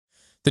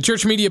The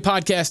Church Media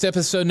Podcast,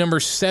 episode number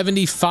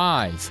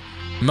 75,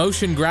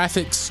 Motion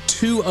Graphics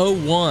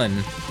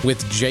 201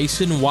 with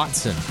Jason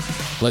Watson.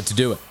 Let's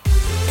do it.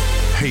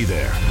 Hey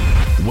there.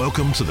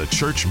 Welcome to the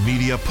Church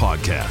Media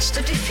Podcast.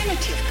 The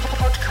definitive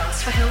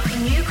podcast for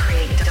helping you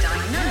create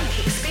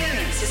dynamic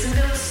experiences and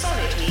build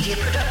solid media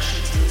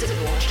production teams at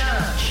your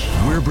church.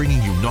 We're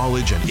bringing you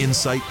knowledge and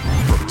insight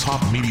from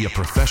top media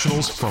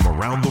professionals from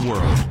around the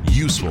world.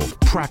 Useful,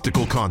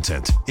 practical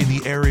content in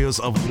the areas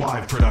of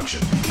live production,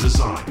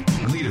 design,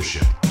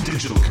 leadership,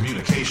 digital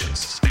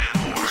communications,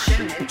 and more.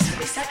 Show notes for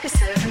this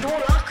episode and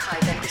all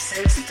archive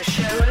episodes of the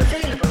show are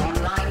available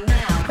online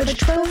now at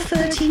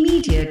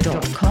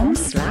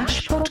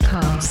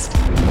 1230media.com/podcast.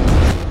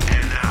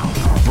 And now,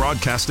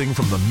 broadcasting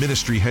from the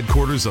ministry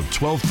headquarters of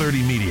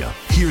 1230 Media,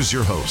 here's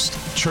your host,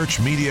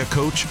 Church Media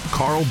Coach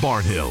Carl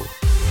Barnhill.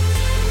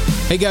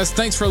 Hey guys,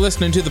 thanks for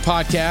listening to the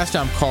podcast.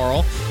 I'm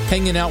Carl,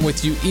 hanging out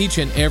with you each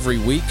and every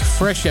week.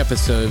 Fresh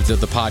episodes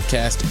of the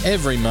podcast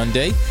every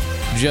Monday,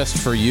 just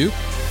for you.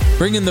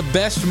 Bringing the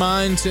best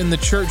minds in the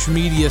church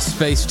media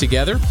space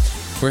together.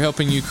 We're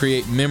helping you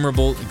create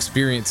memorable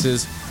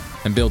experiences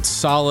and build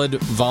solid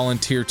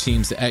volunteer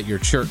teams at your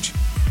church.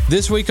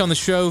 This week on the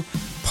show,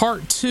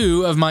 part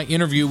 2 of my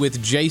interview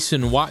with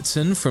Jason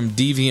Watson from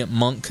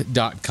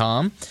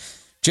DeviantMonk.com.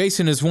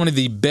 Jason is one of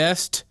the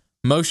best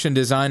motion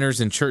designers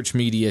in church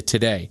media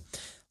today.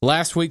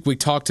 Last week, we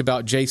talked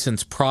about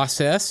Jason's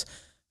process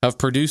of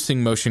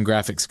producing motion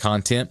graphics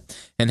content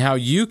and how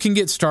you can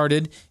get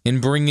started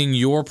in bringing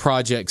your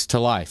projects to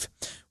life.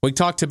 We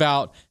talked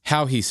about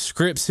how he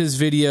scripts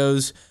his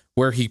videos,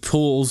 where he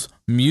pulls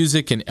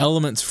music and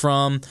elements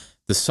from,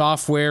 the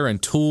software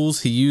and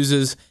tools he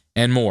uses,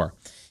 and more.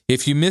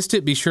 If you missed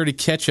it, be sure to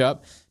catch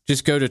up.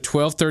 Just go to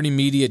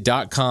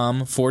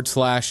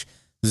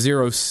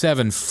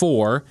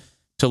 1230media.com/074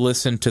 to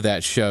listen to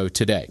that show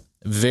today.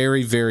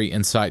 Very, very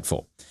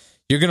insightful.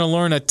 You're going to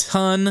learn a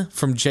ton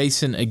from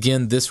Jason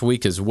again this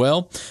week as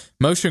well.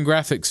 Motion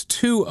Graphics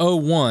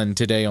 201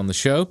 today on the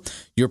show.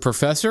 Your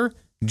professor,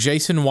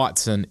 Jason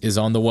Watson, is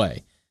on the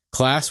way.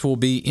 Class will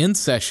be in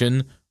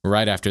session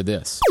right after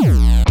this.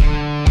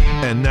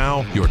 And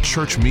now, your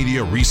Church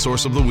Media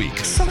Resource of the Week.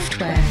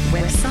 Software,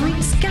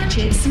 websites,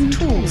 gadgets, and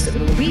tools that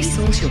will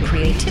resource your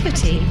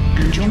creativity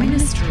and your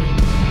ministry.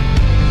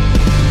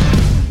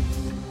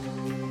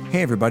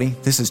 Hey everybody,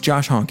 this is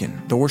Josh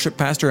Honkin, the worship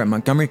pastor at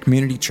Montgomery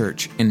Community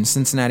Church in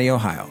Cincinnati,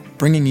 Ohio,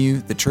 bringing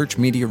you the Church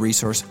Media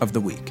Resource of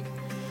the Week.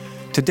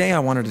 Today I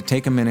wanted to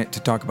take a minute to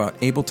talk about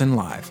Ableton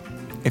Live.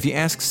 If you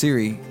ask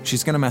Siri,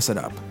 she's going to mess it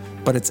up,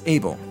 but it's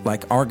Able,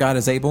 like our God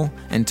is able,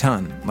 and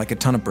Ton, like a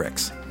ton of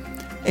bricks.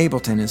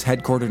 Ableton is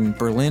headquartered in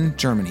Berlin,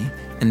 Germany,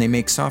 and they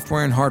make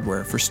software and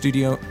hardware for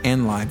studio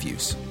and live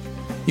use.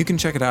 You can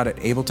check it out at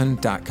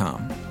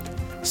ableton.com.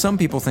 Some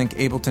people think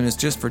Ableton is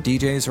just for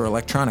DJs or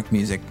electronic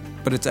music,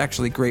 but it's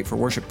actually great for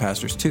worship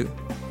pastors too.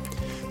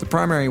 The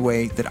primary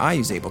way that I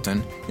use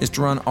Ableton is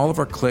to run all of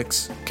our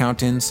clicks,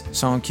 count-ins,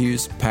 song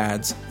cues,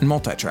 pads, and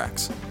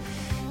multi-tracks.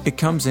 It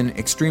comes in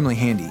extremely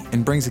handy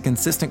and brings a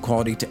consistent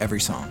quality to every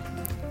song.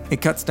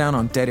 It cuts down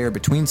on dead air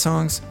between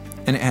songs,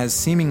 and it has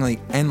seemingly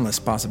endless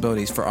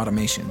possibilities for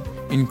automation,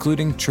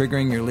 including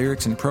triggering your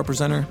lyrics in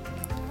ProPresenter,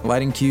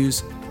 lighting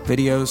cues,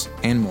 videos,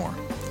 and more.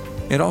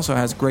 It also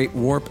has great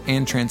warp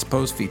and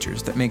transpose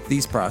features that make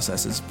these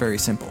processes very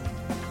simple.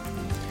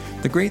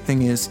 The great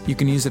thing is you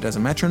can use it as a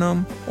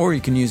metronome, or you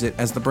can use it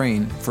as the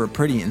brain for a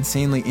pretty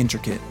insanely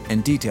intricate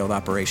and detailed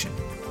operation.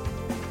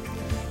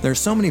 There are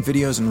so many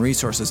videos and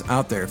resources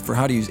out there for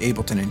how to use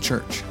Ableton in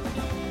church.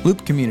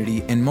 Loop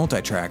Community and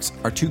Multitracks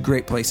are two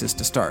great places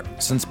to start,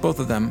 since both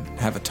of them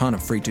have a ton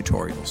of free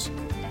tutorials.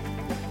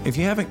 If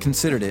you haven't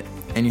considered it,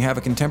 and you have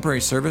a contemporary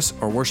service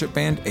or worship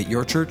band at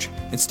your church,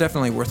 it's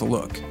definitely worth a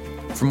look.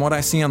 From what I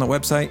see on the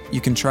website,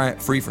 you can try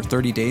it free for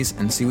 30 days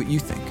and see what you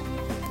think.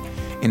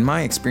 In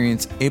my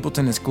experience,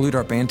 Ableton has glued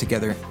our band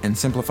together and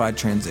simplified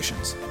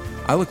transitions.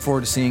 I look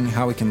forward to seeing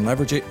how we can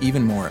leverage it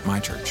even more at my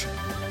church.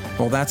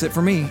 Well, that's it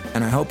for me,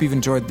 and I hope you've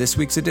enjoyed this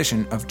week's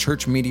edition of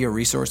Church Media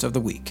Resource of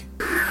the Week.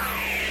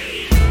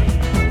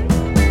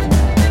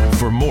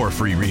 For more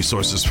free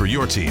resources for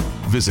your team,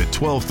 visit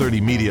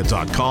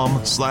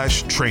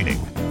 1230media.com/training.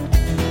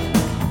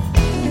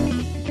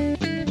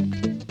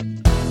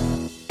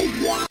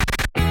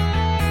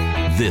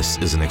 This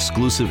is an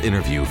exclusive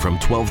interview from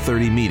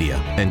 1230 Media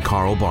and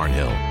Carl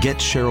Barnhill. Get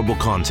shareable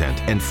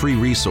content and free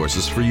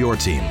resources for your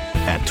team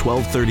at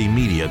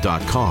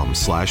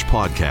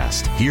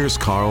 1230media.com/podcast. Here's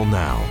Carl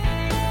now.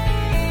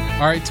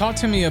 All right, talk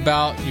to me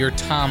about your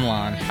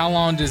timeline. How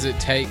long does it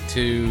take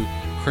to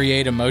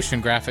create a motion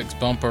graphics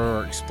bumper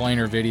or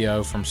explainer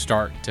video from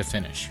start to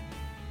finish?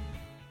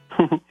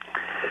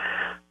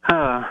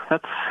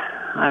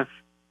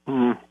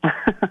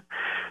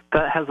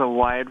 That has a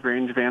wide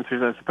range of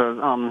answers, I suppose.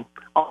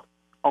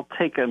 I'll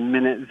take a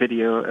minute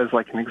video as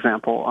like an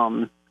example,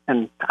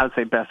 and I would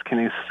say best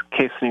case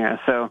scenario.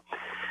 So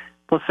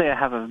let's say I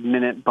have a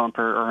minute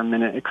bumper or a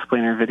minute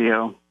explainer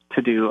video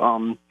to do.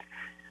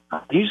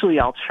 Usually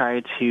I'll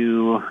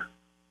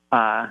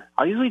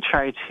usually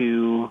try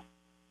to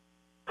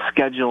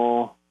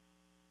schedule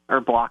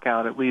or block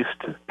out at least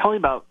probably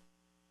about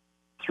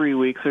 3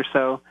 weeks or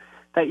so.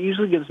 That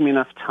usually gives me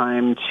enough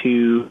time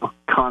to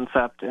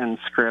concept and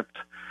script,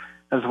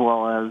 as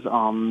well as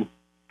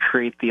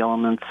create the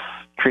elements,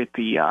 create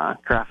the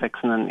graphics,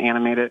 and then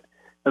animate it,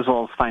 as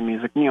well as find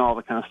music, all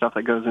the kind of stuff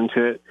that goes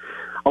into it.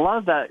 A lot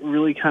of that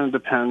really kind of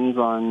depends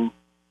on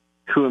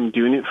who I'm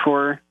doing it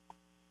for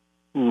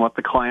and what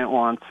the client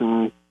wants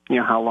and,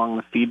 how long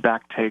the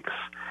feedback takes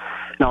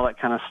and all that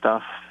kind of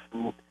stuff.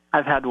 And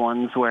I've had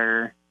ones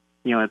where,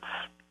 it's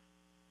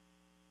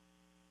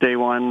day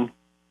one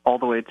all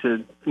the way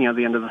to, the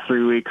end of the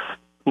 3 weeks,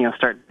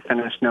 start to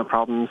finish, no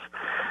problems.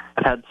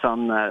 I've had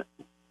some that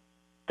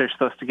they're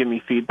supposed to give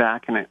me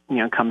feedback and it,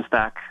 comes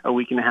back a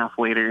week and a half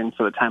later, and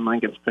so the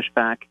timeline gets pushed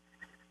back.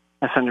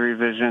 I send a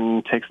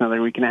revision, takes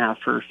another week and a half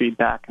for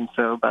feedback, and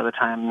so by the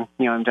time,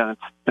 I'm done,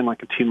 it's been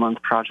like a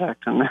 2-month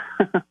project. And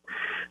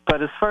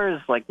but as far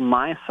as like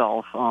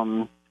myself,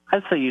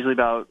 I'd say usually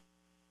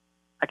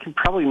I can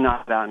probably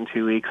knock it out in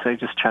 2 weeks. I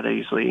just try to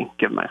usually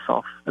give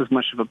myself as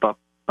much of a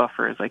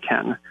buffer as I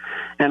can.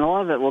 And a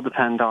lot of it will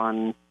depend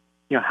on,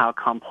 how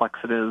complex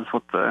it is,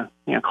 what the,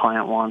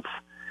 client wants.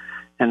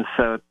 And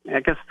so I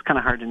guess it's kind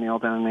of hard to nail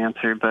down an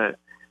answer, but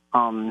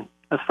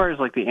as far as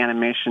like the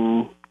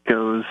animation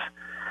goes,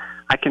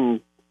 I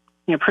can,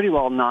 pretty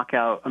well knock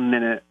out a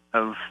minute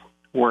of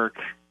work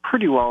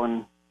pretty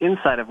well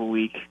inside of a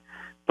week,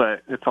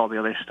 but it's all the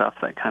other stuff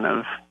that kind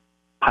of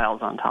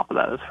piles on top of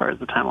that as far as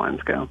the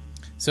timelines go.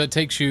 So it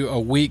takes you a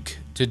week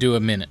to do a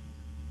minute,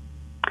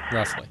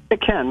 roughly.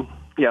 It can,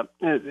 yep.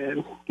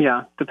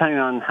 Yeah, depending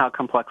on how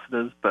complex it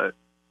is, but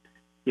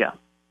yeah,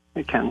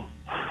 it can.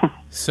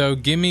 So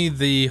give me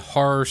the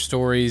horror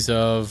stories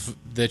of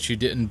that you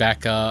didn't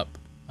back up,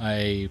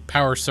 a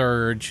power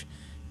surge.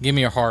 Give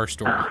me a horror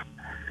story.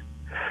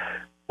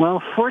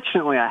 Well,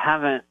 fortunately, I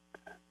haven't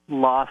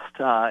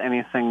lost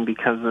anything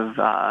because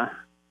of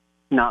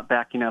not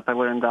backing up. I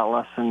learned that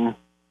lesson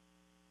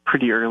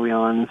pretty early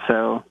on,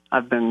 so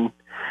I've been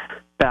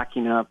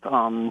backing up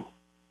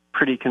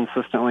pretty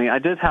consistently. I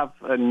did have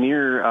a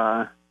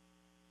near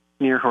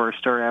horror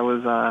story. I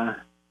was,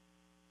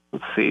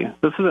 let's see,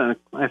 this is,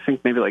 I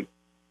think, maybe like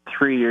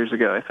 3 years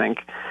ago, I think.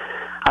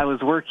 I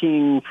was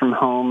working from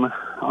home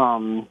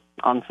on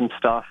some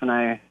stuff, and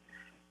I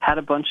had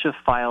a bunch of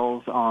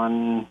files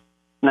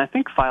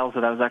files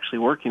that I was actually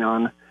working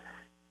on,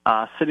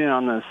 sitting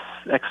on this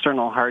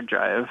external hard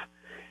drive.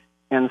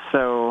 And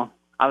so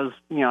I was,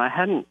 I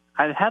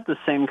had the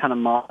same kind of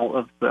model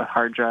of the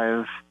hard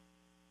drive,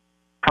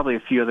 probably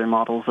a few other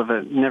models of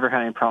it, never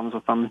had any problems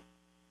with them.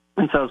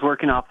 And so I was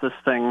working off this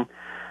thing.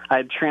 I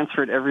had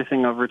transferred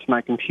everything over to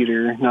my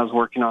computer, and I was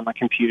working on my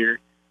computer.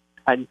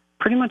 I'd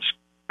pretty much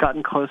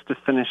gotten close to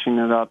finishing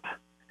it up.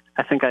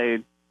 I think I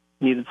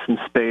needed some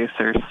space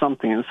or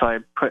something, so I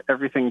put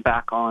everything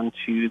back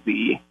onto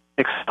the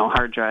external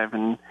hard drive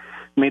and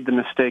made the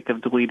mistake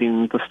of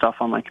deleting the stuff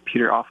on my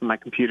computer off of my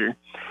computer.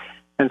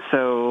 And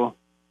so,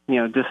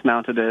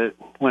 dismounted it,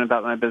 went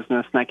about my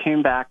business, and I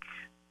came back,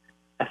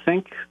 I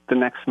think, the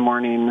next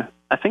morning.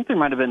 I think there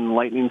might have been a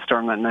lightning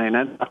storm that night, and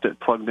I left it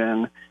plugged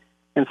in.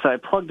 And so I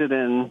plugged it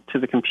in to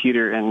the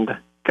computer and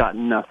got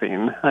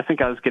nothing. I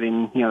think I was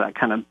getting, that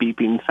kind of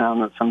beeping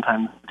sound that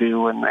sometimes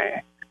do when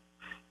they,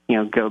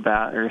 go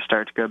bad or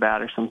start to go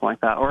bad or something like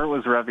that. Or it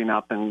was revving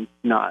up and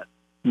not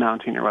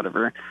mounting or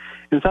whatever.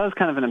 And so I was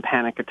kind of in a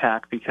panic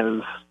attack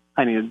because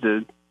I needed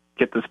to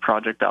get this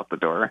project out the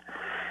door.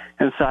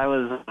 And so I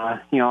was,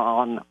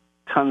 on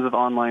tons of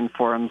online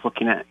forums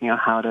looking at,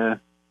 how to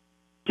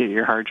get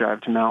your hard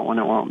drive to mount when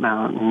it won't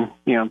mount.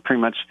 And,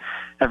 pretty much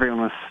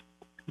everyone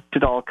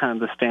did all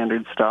kind of the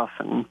standard stuff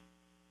and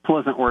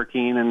wasn't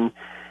working, and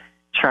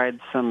tried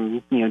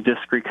some,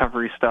 disk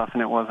recovery stuff,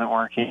 and it wasn't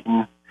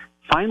working.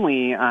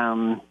 Finally,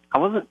 I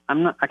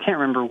can't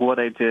remember what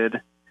I did.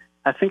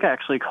 I think I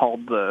actually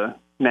called the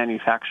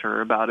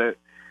manufacturer about it,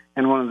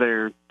 and one of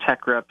their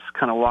tech reps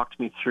kind of walked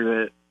me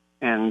through it,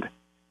 and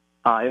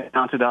it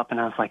mounted up, and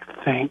I was like,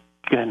 thank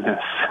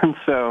goodness. And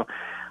so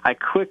I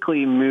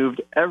quickly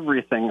moved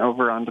everything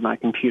over onto my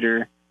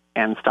computer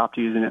and stopped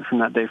using it from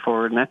that day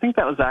forward. And I think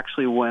that was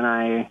actually when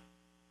I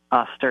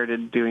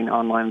started doing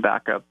online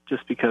backup,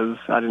 just because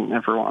I didn't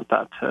ever want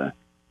that to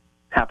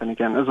happen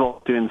again, as well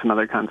as doing some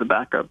other kinds of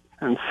backup.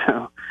 And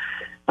so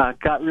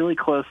got really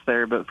close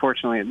there, but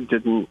fortunately it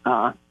didn't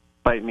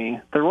bite me.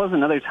 There was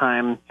another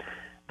time,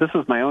 this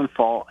was my own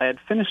fault. I had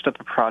finished up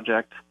a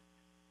project,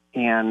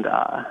 and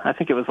I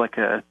think it was like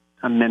a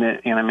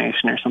minute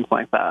animation or something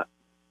like that.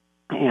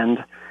 And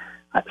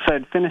so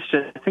I'd finished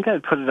it. I think I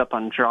had put it up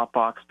on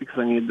Dropbox because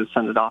I needed to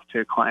send it off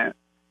to a client.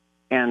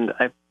 And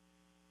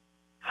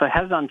so I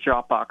had it on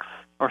Dropbox,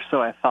 or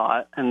so I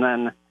thought, and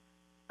then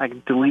I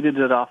deleted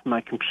it off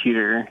my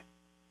computer,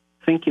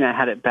 thinking I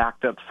had it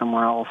backed up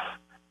somewhere else.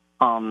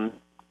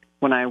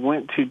 When I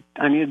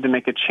needed to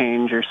make a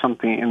change or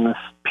something in this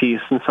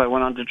piece, and so I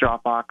went onto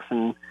Dropbox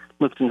and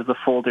looked into the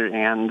folder,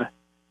 and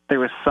there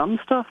was some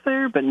stuff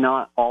there, but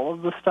not all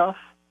of the stuff.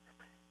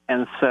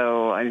 And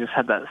so I just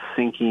had that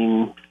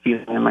sinking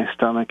feeling in my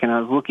stomach, and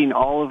I was looking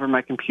all over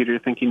my computer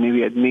thinking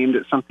maybe I'd named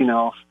it something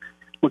else,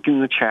 looking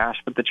in the trash,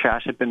 but the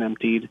trash had been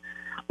emptied,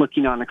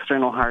 looking on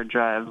external hard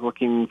drives,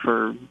 looking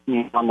for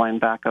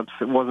online backups.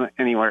 It wasn't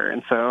anywhere,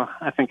 and so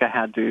I think I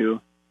had to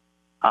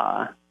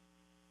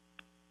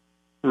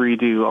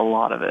redo a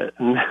lot of it.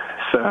 And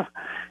so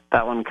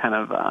that one kind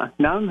of,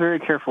 now I'm very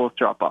careful with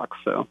Dropbox,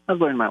 so I've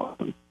learned my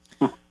lesson.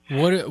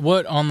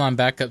 What online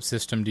backup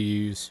system do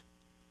you use?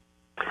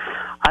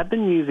 I've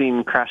been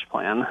using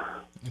CrashPlan.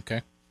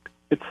 Okay.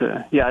 It's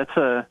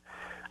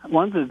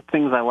one of the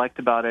things I liked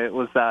about it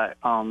was that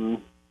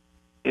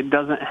it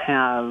doesn't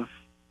have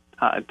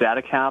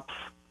data caps,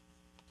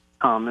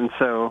 and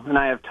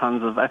I have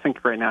tons of. I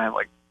think right now I have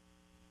like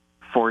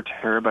 4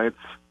 terabytes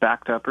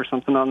backed up or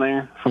something on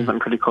there, something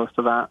pretty close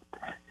to that.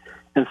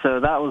 And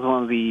so that was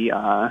one of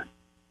the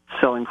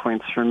selling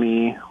points for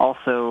me.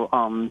 Also,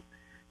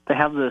 they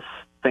have this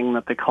thing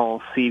that they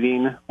call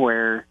seeding,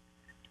 where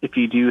if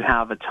you do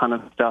have a ton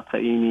of stuff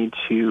that you need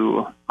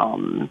to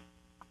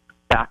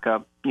back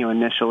up,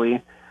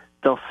 initially,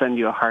 they'll send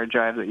you a hard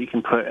drive that you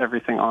can put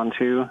everything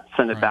onto,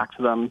 send it back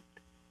to them,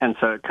 and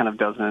so it kind of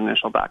does an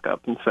initial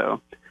backup. And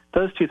so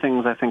those 2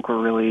 things I think were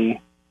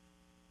really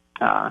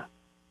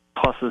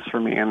pluses for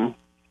me, and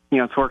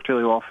it's worked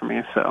really well for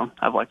me, so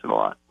I've liked it a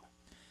lot.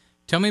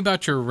 Tell me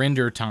about your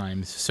render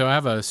times. So I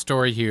have a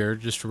story here,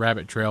 just a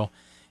rabbit trail,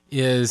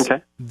 is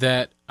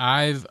that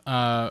I've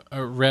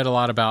read a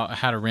lot about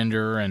how to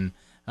render and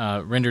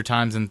render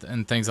times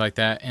and things like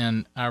that,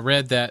 and I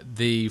read that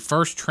the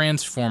first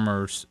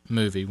Transformers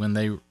movie, when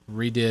they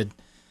redid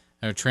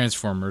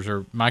Transformers,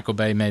 or Michael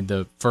Bay made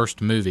the first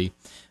movie,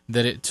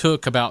 that it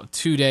took about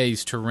 2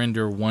 days to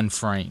render 1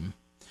 frame.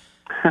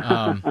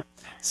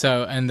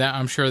 So, and that,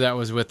 I'm sure that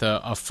was with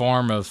a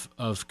farm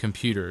of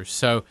computers.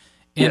 So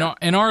in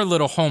our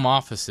little home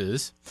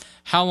offices,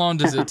 how long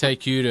does it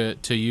take you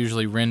to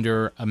usually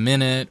render a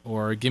minute,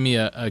 or give me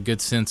a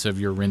good sense of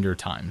your render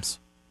times?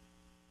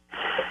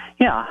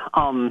 Yeah,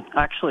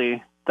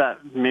 actually,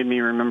 that made me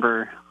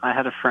remember I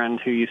had a friend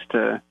who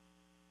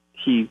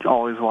he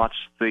always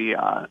watched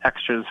the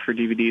extras for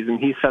DVDs, and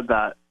he said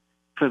that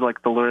for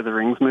like the Lord of the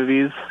Rings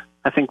movies,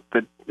 I think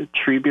the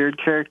Treebeard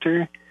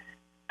character,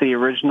 the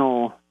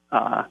original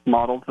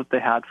model that they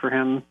had for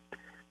him,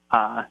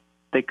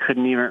 they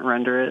couldn't even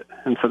render it,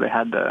 and so they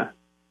had to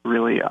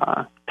really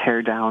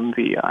pare down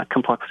the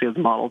complexity of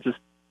the model just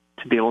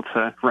to be able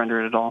to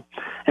render it at all.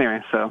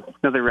 Anyway, so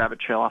another rabbit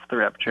trail off the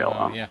rabbit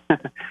trail.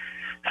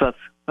 So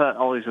that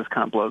always just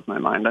kind of blows my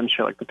mind. I'm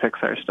sure like the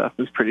Pixar stuff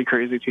is pretty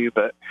crazy too,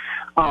 but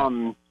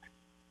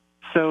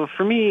so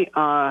for me,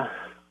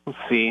 let's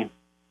see.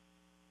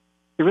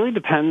 It really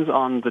depends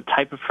on the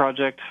type of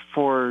project.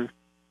 For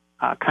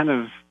kind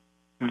of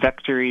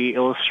vectory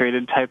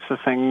illustrated types of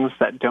things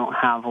that don't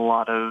have a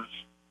lot of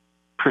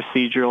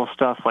procedural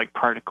stuff like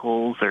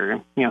particles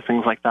or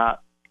things like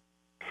that,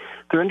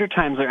 the render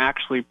times are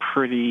actually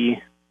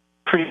pretty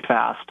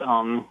fast,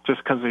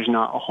 just because there's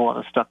not a whole lot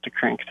of stuff to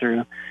crank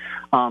through.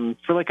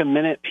 For like a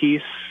minute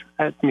piece,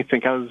 let me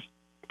think, I was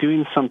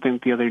doing something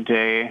the other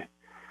day.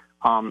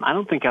 I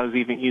don't think I was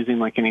even using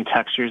like any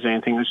textures or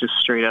anything. It was just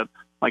straight up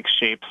like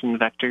shapes and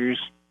vectors.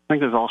 I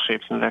think there's all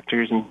shapes and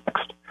vectors and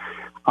text.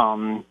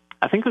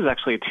 I think it was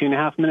actually a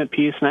 2.5 minute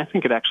piece, and I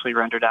think it actually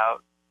rendered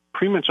out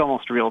pretty much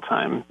almost real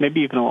time,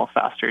 maybe even a little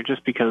faster,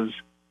 just because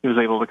it was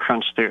able to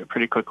crunch through it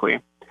pretty quickly.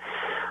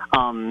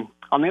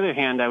 On the other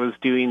hand, I was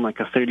doing like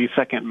a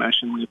 30-second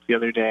motion loop the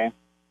other day,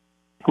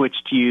 which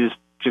used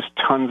just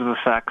tons of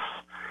effects,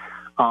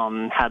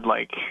 had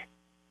like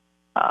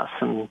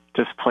some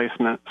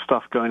displacement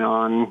stuff going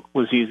on,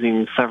 was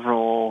using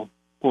several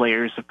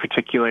layers of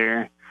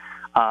particular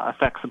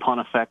effects upon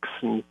effects,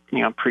 and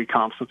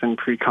pre-comps within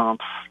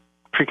pre-comps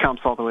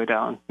all the way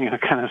down,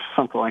 kind of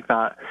something like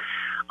that.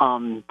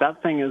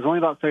 That thing is only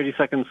about 30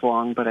 seconds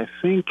long, but I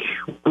think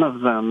one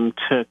of them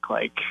took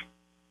like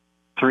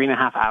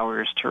 3.5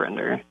 hours to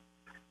render.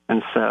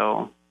 And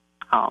so,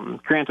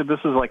 granted, this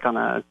is like on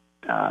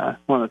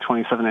one of the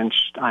 27-inch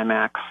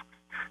iMacs,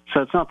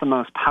 so it's not the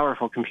most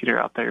powerful computer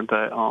out there,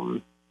 but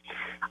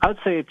I would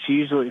say it's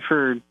usually,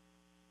 for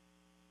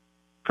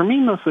me,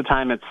 most of the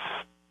time, it's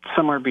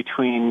somewhere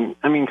between,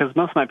 because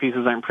most of my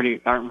pieces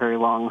aren't very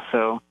long,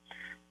 so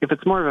if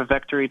it's more of a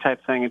vectory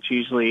type thing, it's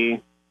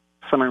usually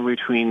somewhere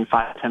between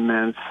 5 to 10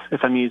 minutes.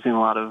 If I'm using a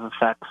lot of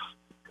effects,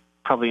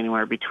 probably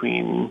anywhere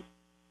between,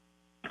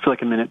 for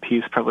like a minute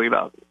piece, probably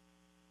about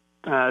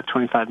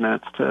 25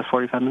 minutes to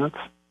 45 minutes.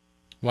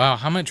 Wow,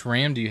 how much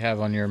RAM do you have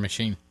on your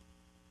machine?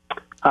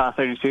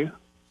 32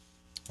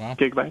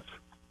 gigabytes.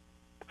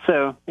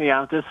 So,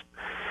 yeah,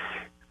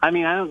 I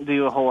don't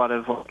do a whole lot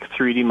of like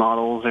 3D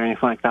models or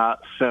anything like that,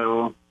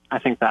 so I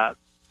think that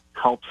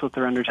helps with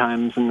the render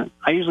times. And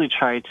I usually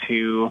try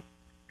to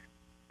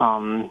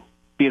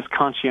be as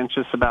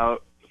conscientious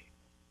about,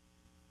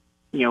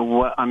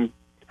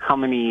 how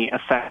many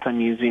effects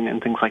I'm using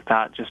and things like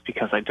that, just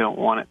because I don't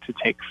want it to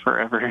take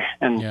forever.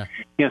 And,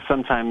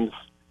 sometimes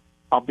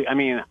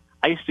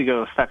I used to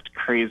go effect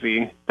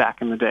crazy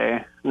back in the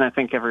day, and I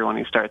think everyone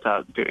who starts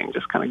out doing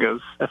just kind of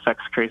goes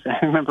effects crazy.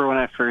 I remember when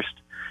I first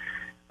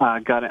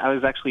got it, I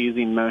was actually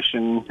using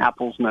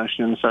Apple's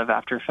Motion instead of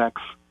After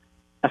Effects.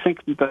 I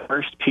think the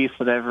first piece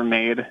that I ever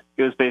made,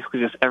 it was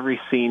basically just every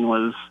scene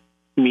was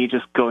me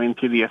just going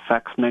through the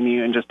effects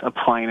menu and just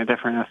applying a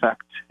different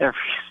effect every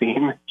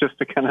scene, just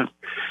to kind of,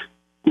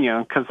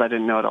 because I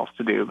didn't know what else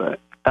to do. But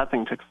that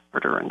thing took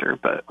forever to render.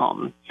 But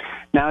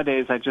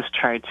nowadays I just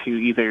try to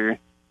either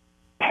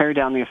pare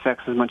down the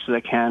effects as much as I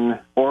can,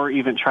 or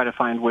even try to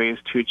find ways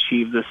to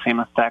achieve the same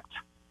effect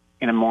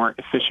in a more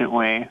efficient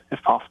way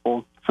if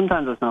possible.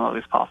 Sometimes it's not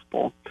always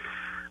possible.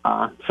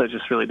 So it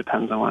just really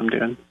depends on what I'm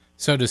doing.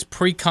 So does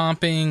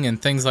pre-comping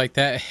and things like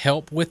that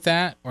help with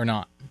that or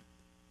not?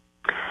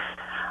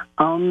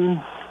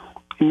 In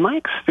my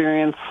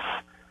experience,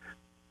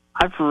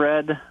 I've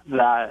read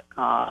that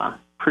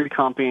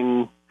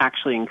pre-comping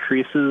actually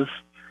increases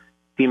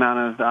the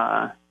amount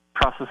of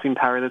processing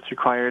power that's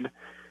required.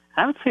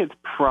 I would say it's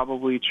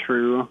probably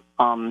true.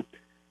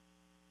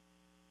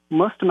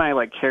 Most of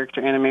my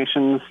character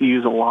animations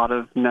use a lot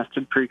of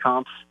nested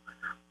pre-comps,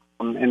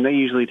 and they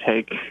usually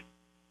take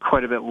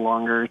quite a bit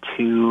longer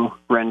to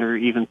render,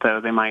 even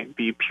though they might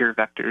be pure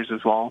vectors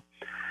as well.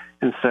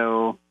 And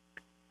so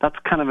that's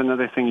kind of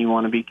another thing you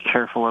want to be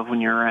careful of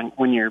when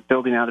you're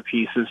building out a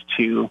piece, is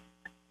to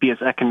be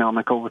as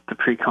economical with the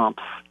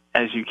pre-comps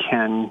as you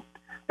can,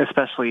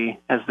 especially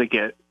as they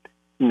get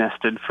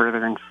nested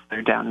further and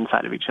further down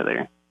inside of each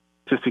other,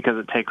 just because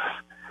it takes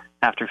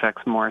After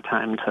Effects more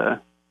time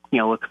to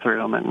look through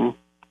them and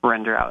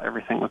render out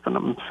everything within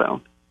them.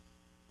 So,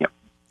 yep.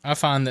 I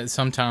find that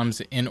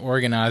sometimes in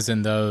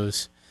organizing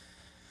those,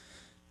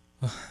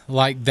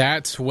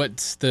 that's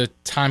what's the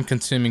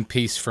time-consuming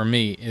piece for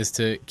me, is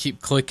to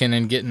keep clicking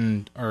and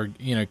getting, or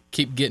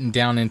keep getting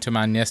down into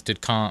my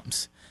nested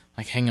comps.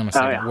 Hang on a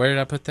second, yeah. Where did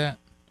I put that?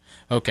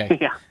 Okay.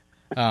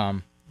 Yeah.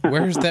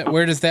 Where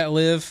does that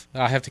live?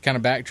 I have to kind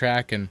of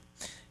backtrack, and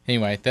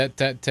anyway,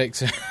 that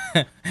takes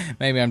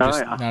maybe I'm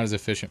just not as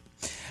efficient.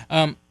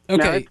 Okay.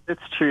 No,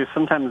 it's true.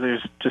 Sometimes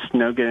there's just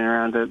no getting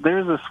around it.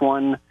 There's this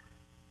one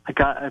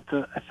I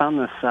found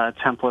this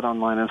template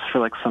online. It's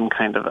for some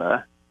kind of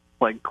a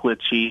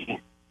glitchy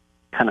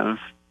kind of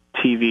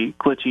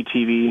glitchy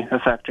TV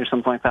effect or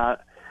something like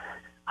that.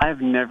 I've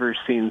never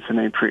seen so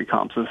many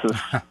pre-comps as this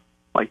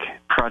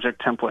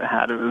project template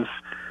had. It was,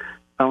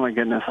 oh my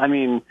goodness. I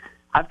mean,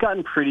 I've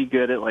gotten pretty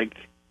good at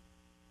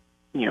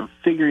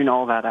figuring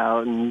all that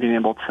out and being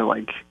able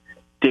to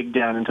dig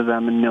down into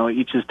them and know what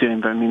each is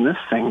doing. But I mean, this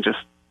thing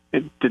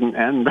it didn't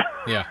end.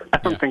 Yeah. I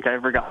don't think I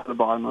ever got to the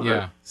bottom of it.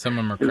 Yeah, some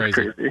of them are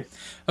crazy.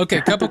 Okay,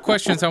 a couple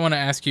questions I want to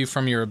ask you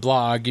from your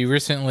blog. You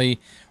recently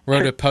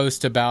wrote a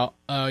post about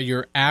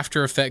your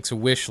After Effects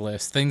wish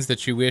list, things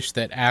that you wish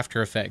that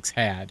After Effects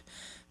had.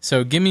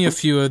 So give me a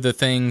few of the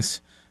things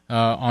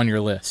on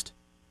your list.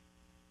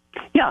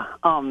 Yeah,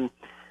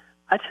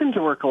 I tend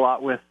to work a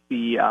lot with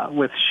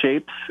with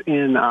shapes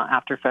in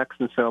After Effects,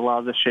 and so a lot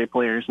of the shape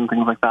layers and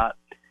things like that.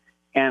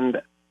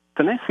 And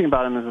the nice thing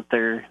about them is that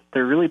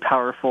they're really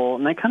powerful,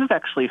 and they kind of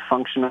actually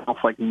function off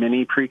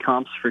mini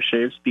pre-comps for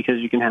shapes, because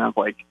you can have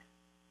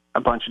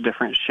a bunch of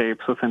different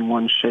shapes within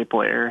one shape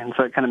layer, and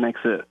so it kind of makes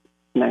it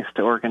nice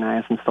to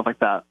organize and stuff like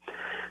that.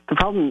 The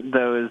problem,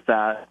 though, is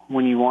that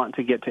when you want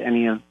to get to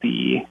any of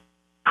the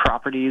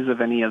properties of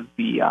any of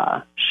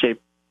the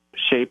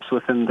shapes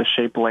within the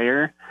shape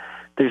layer,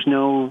 there's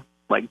no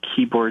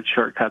keyboard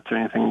shortcuts or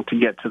anything to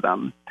get to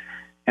them,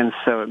 and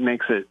so it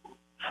makes it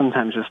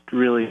sometimes just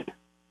really,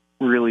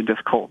 really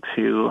difficult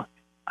to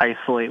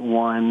isolate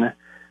one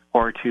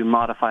or to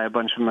modify a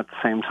bunch of them at the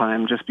same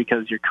time, just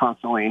because you're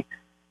constantly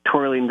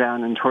twirling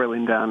down and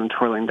twirling down and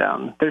twirling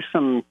down. There's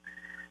some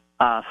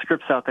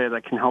scripts out there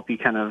that can help you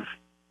kind of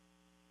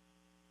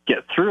get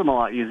through them a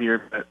lot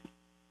easier, but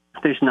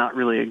there's not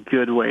really a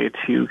good way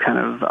to kind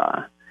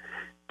of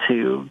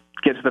to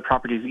get to the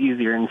properties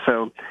easier. And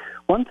so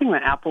one thing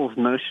that Apple's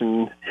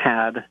Motion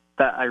had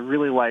that I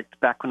really liked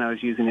back when I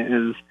was using it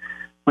is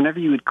whenever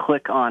you would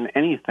click on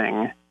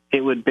anything,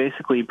 it would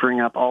basically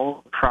bring up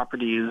all the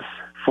properties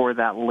for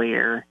that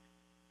layer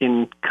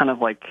in kind of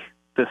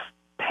this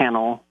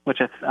panel, which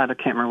I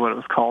can't remember what it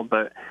was called.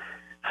 But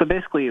so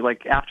basically,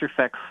 After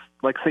Effects,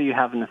 say you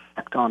have an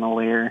effect on a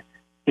layer,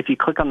 if you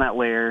click on that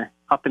layer,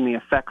 up in the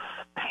effects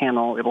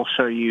panel, it'll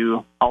show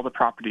you all the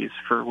properties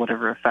for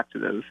whatever effect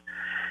it is.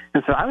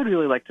 And so I would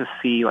really like to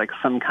see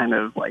some kind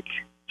of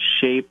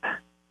shape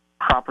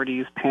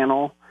properties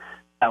panel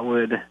that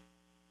would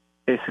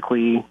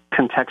basically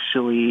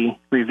contextually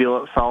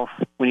reveal itself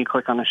when you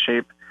click on a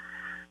shape,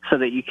 so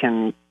that you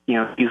can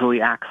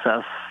easily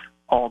access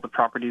all the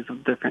properties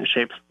of different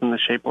shapes in the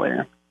shape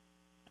layer.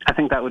 I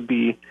think that would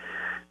be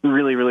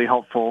really, really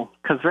helpful,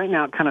 because right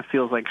now it kind of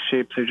feels like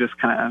shapes are just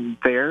kind of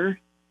there,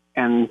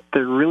 and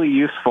they're really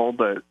useful,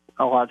 but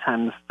a lot of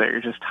times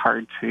they're just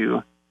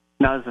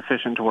not as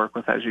efficient to work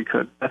with as you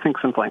could. I think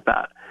something like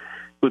that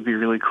would be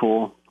really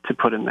cool to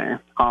put in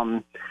there.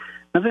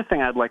 Another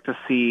thing I'd like to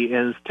see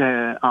is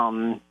to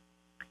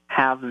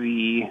have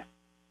the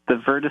the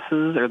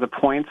vertices or the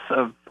points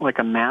of like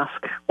a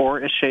mask or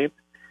a shape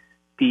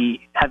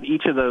have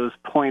each of those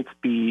points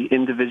be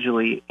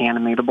individually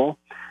animatable.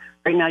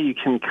 Right now you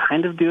can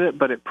kind of do it,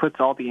 but it puts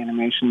all the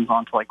animations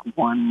onto like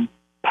one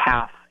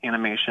path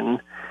animation,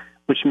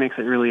 which makes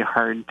it really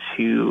hard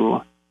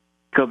to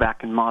go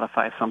back and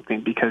modify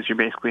something because you're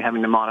basically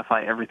having to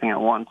modify everything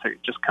at once, or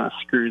it just kind of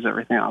screws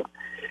everything up.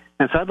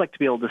 And so I'd like to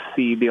be able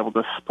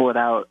to split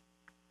out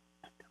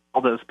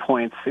all those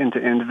points into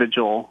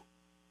individual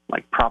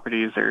like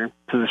properties or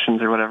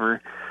positions or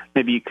whatever.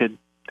 Maybe you could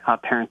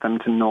parent them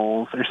to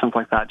nulls or something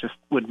like that. Just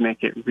would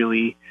make it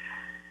really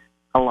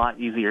a lot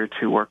easier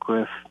to work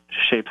with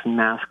shapes and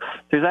masks.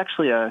 There's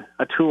actually a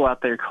tool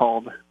out there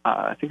called,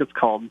 I think it's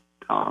called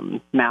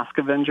Mask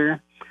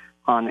Avenger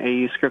on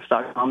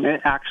aescripts.com.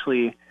 It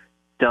actually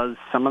does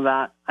some of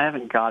that. I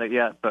haven't got it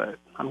yet, but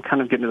I'm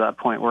kind of getting to that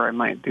point where I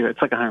might do it.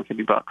 It's like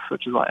 $150,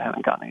 which is why I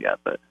haven't gotten it yet.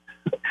 But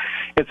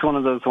it's one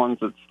of those ones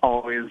that's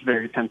always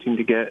very tempting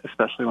to get,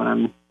 especially when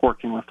I'm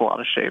working with a lot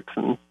of shapes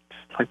and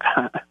stuff like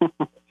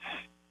that.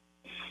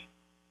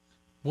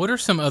 What are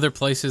some other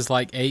places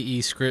like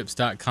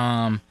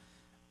aescripts.com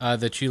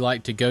that you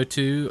like to go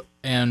to,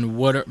 and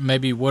what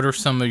are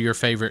some of your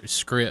favorite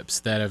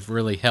scripts that have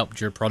really helped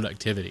your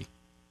productivity?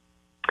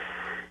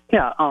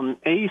 Yeah,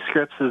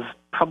 aescripts is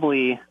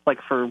probably like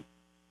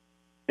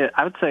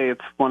I would say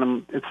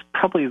it's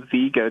probably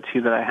the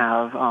go-to that I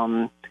have.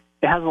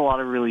 It has a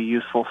lot of really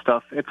useful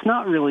stuff. It's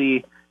not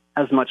really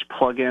as much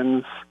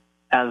plugins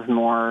as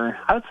more,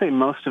 I would say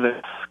most of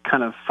it's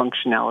kind of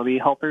functionality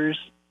helpers.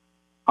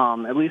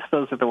 At least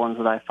those are the ones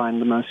that I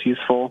find the most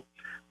useful.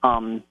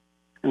 And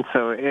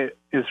so it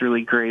is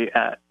really great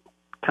at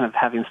kind of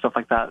having stuff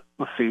like that.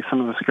 Let's see, some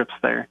of the scripts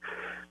there.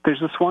 There's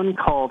this one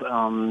called,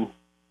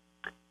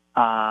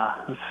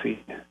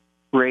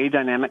 Ray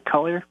Dynamic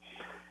Color.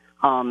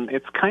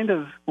 It's kind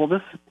of,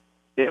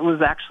 it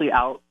was actually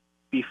out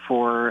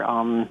before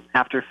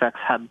After Effects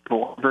had the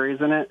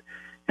libraries in it.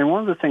 And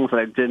one of the things that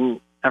I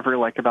didn't ever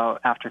like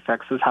about After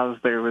Effects is how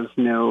there was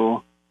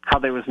no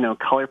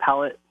color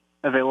palette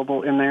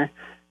available in there.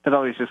 That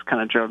always just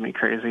kind of drove me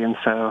crazy. And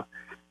so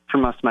for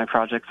most of my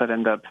projects, I'd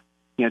end up,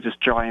 just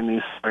drawing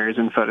these squares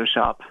in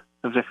Photoshop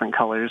of different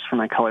colors for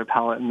my color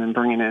palette and then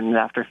bringing it into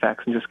After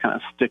Effects and just kind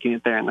of sticking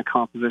it there in the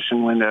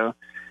composition window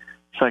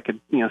so I could,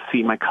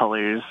 see my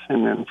colors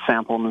and then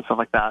sample them and stuff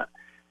like that.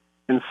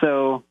 And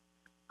so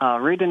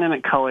Ray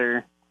Dynamic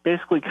Color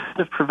basically kind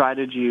of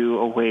provided you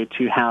a way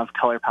to have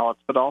color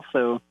palettes, but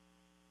also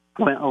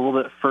went a little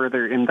bit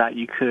further in that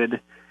you could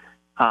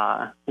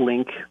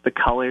link the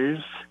colors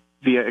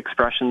via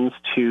expressions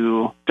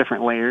to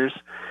different layers.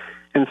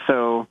 And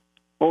so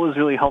what was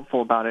really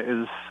helpful about it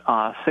is,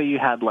 say you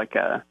had like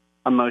a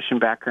motion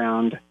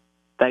background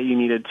that you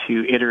needed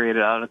to iterate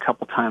it out a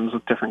couple times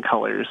with different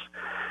colors.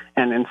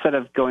 And instead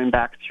of going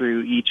back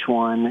through each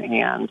one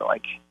and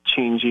like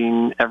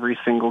changing every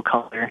single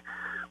color,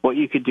 what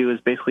you could do is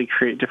basically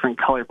create different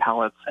color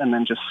palettes and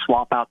then just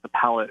swap out the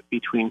palette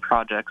between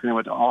projects, and it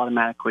would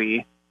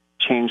automatically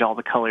change all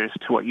the colors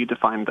to what you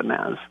defined them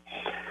as.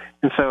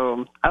 And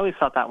so I always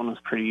thought that one was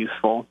pretty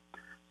useful.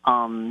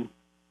 I'm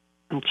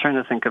trying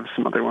to think of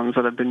some other ones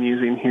that I've been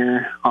using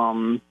here.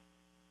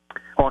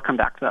 I'll come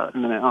back to that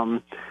in a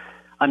minute.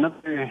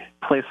 Another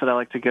place that I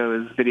like to go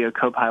is Video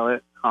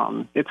Copilot.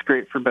 It's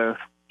great for both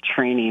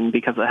training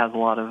because it has a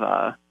lot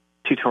of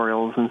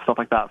tutorials and stuff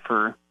like that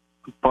for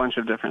a bunch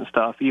of different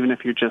stuff, even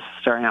if you're just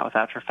starting out with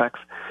After Effects.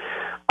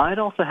 It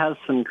also has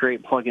some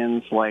great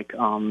plugins like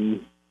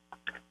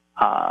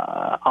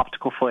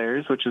optical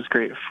flares, which is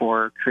great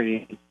for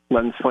creating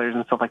lens flares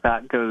and stuff like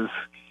that. It goes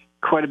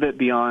quite a bit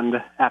beyond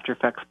After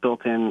Effects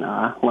built-in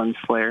lens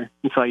flare,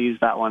 and so I use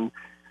that one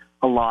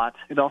a lot.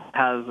 It also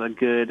has a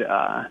good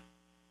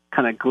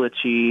kind of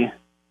glitchy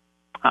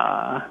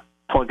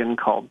plugin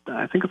called,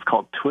 I think it's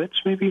called Twitch,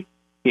 maybe?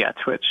 Yeah,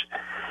 Twitch.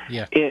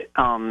 Yeah.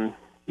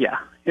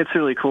 It's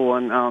really cool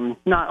and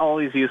not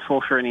always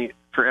useful for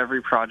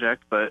every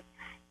project, but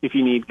if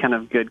you need kind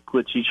of good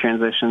glitchy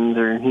transitions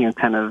or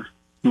kind of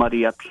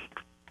muddy up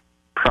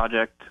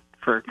project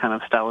for kind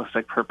of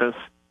stylistic purpose,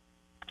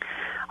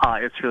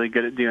 it's really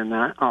good at doing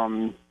that.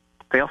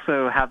 They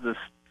also have this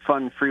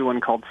fun free one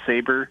called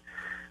Saber,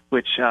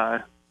 which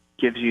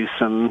gives you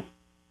some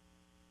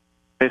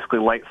basically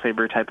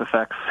lightsaber type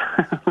effects.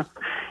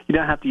 You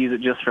don't have to use it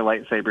just for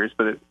lightsabers,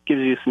 but it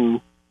gives you some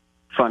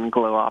fun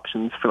glow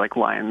options for like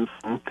lines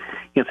and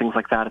things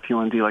like that if you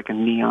want to do like a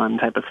neon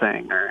type of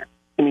thing or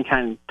any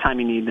kind of time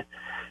you need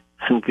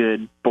some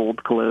good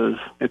bold glows.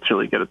 It's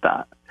really good at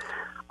that.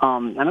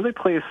 Another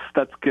place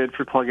that's good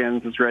for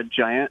plugins is Red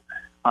Giant.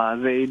 I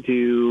use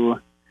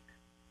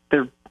they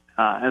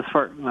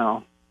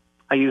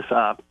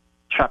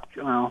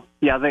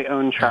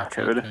own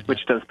Trapcode,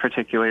 which does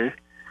Particular.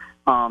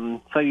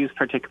 So I use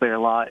Particular a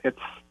lot.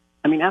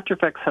 After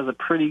Effects has a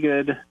pretty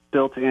good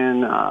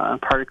built-in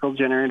particle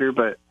generator,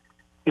 but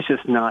it's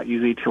just not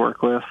easy to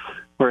work with,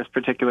 whereas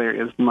Particular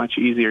is much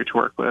easier to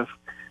work with.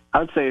 I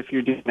would say if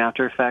you're doing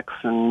After Effects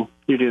and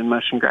you're doing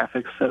motion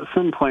graphics, at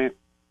some point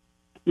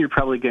you're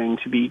probably going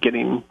to be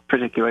getting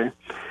particular,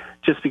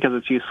 just because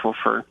it's useful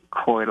for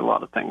quite a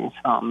lot of things.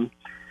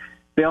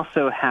 They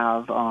also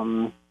have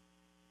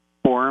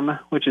Form,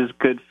 which is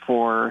good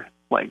for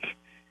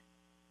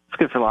it's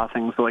good for a lot of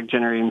things, so like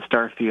generating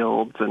star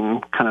fields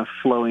and kind of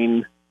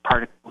flowing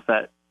particles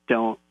that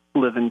don't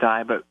live and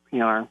die, but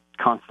are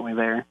constantly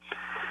there.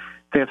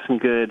 They have some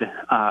good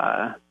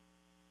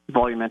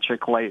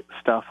volumetric light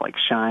stuff like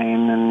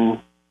Shine, and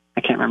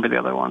I can't remember the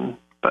other one,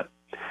 but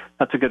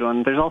that's a good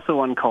one. There's also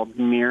one called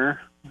Mir,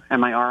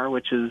 M-I-R,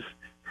 which is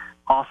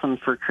awesome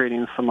for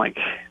creating some like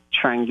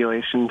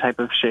triangulation type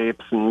of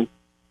shapes, and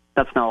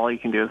that's not all you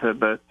can do with it,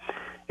 but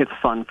it's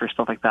fun for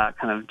stuff like that,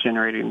 kind of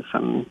generating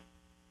some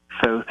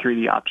faux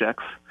 3D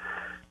objects,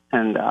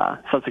 and so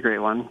that's a great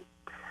one.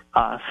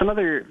 Some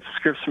other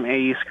scripts from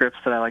AE Scripts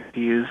that I like to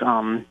use,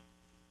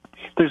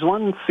 there's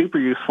one super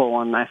useful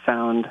one I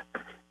found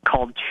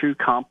called True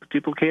Comp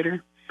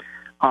Duplicator.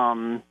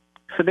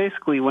 So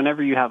basically,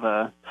 whenever you have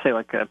a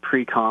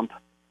pre-comp,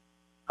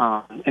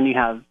 and you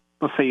have,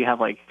 let's say you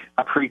have like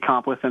a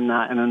pre-comp within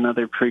that and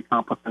another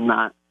pre-comp within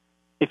that,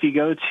 if you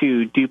go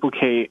to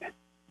duplicate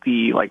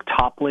the like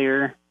top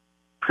layer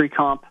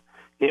pre-comp,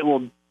 it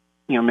will,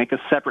 make a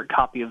separate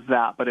copy of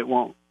that, but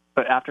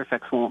After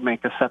Effects won't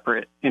make a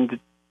separate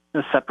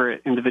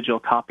individual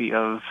copy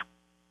of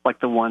like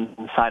the one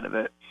side of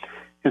it.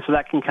 And so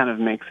that can kind of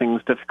make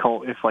things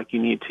difficult if like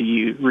you need to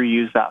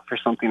reuse that for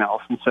something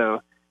else. And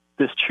so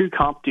this True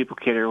Comp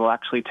Duplicator will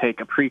actually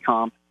take a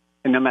pre-comp,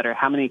 and no matter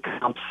how many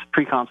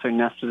pre-comps are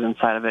nested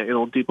inside of it,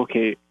 it'll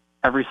duplicate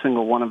every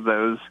single one of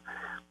those,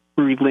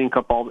 relink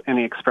up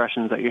any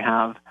expressions that you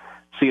have,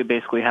 so you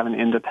basically have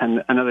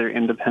another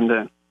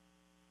independent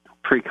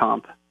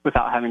pre-comp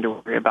without having to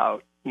worry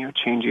about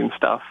changing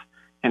stuff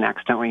and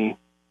accidentally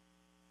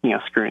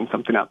screwing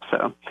something up.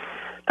 So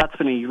that's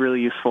been a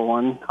really useful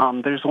one.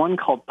 There's one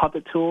called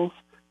Puppet Tools,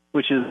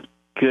 which is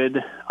good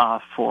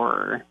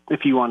for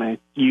if you want to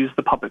use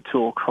the Puppet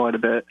tool quite a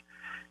bit,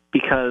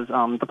 because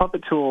the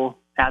Puppet tool,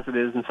 as it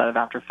is inside of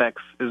After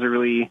Effects, is a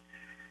really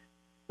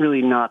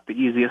not the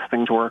easiest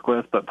thing to work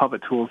with, but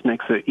Puppet Tools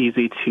makes it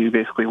easy to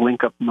basically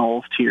link up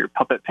nulls to your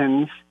puppet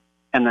pins,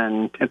 and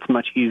then it's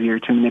much easier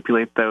to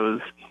manipulate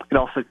those. It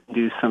also can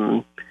do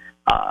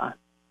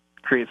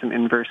create some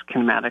inverse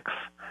kinematics,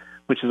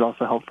 which is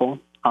also helpful.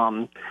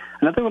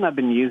 Another one I've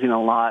been using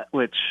a lot,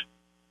 which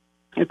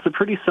it's a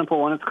pretty simple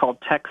one, it's called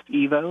Text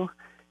Evo,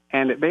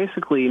 and it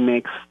basically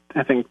makes,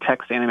 I think,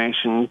 text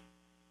animation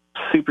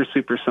super,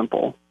 super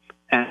simple.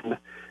 And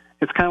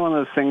it's kind of one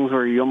of those things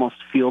where you almost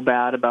feel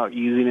bad about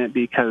using it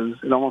because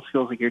it almost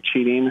feels like you're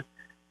cheating,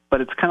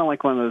 but it's kind of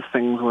like one of those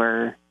things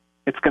where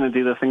it's going to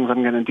do the things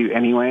I'm going to do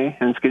anyway,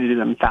 and it's going to do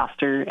them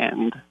faster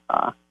and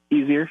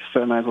easier,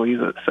 so I might as well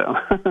use it. So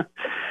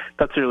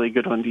that's a really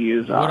good one to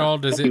use. What all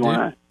does it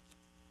do?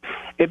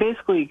 It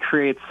basically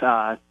creates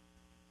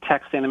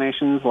text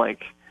animations.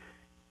 Like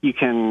you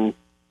can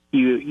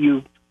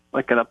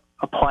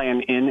apply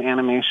an in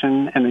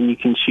animation, and then you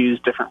can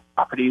choose different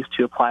properties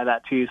to apply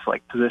that to, so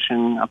like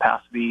position,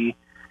 opacity,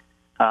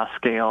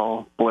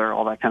 scale, blur,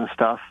 all that kind of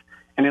stuff.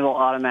 And it'll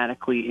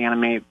automatically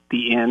animate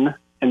the in,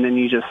 and then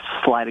you just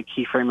slide a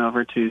keyframe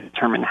over to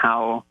determine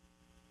how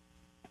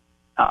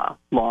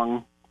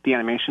long the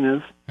animation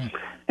is.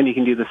 And you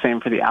can do the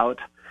same for the out.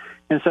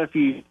 And so if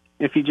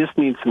you just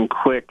need some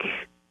quick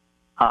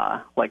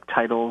like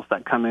titles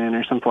that come in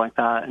or something like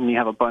that, and you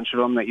have a bunch of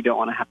them that you don't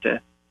want to have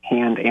to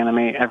hand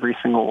animate every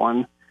single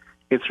one,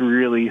 it's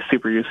really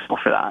super useful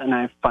for that. And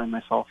I find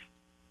myself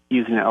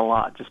using it a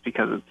lot just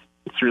because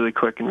it's really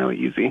quick and really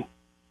easy.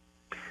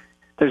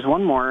 There's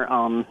one more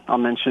I'll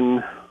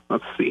mention.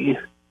 Let's see.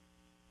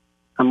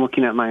 I'm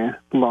looking at my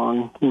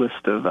long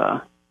list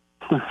of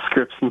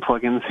scripts and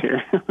plugins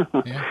here.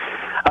 Yeah.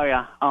 Oh,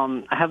 yeah.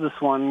 I have this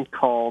one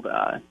called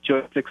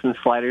Joysticks and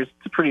Sliders.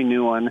 It's a pretty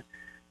new one.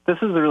 This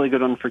is a really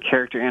good one for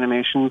character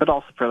animation, but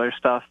also for other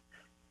stuff.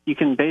 You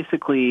can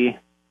basically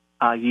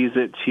use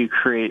it to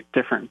create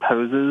different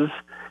poses,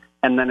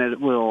 and then it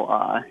will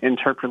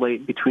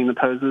interpolate between the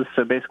poses.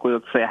 So basically,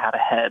 let's say I had a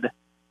head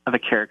of a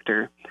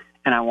character,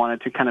 and I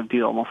wanted to kind of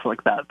do almost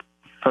like that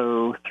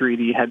faux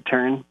 3D head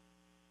turn.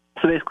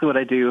 So basically what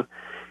I do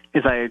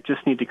is I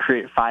just need to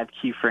create 5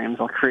 keyframes.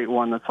 I'll create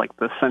one that's like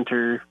the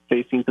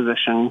center-facing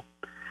position.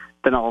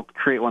 Then I'll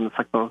create one that's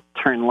like the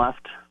turn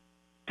left,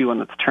 do one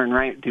that's turn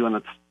right, do one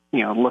that's,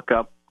 look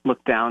up,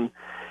 look down.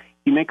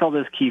 You make all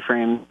those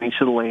keyframes, each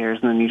of the layers,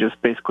 and then you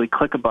just basically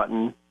click a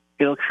button.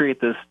 It'll create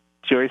this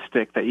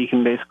joystick that you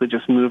can basically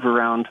just move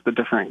around to the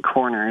different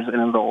corners,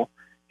 and it'll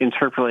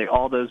interpolate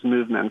all those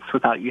movements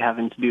without you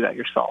having to do that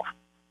yourself.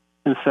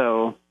 And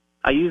so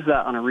I used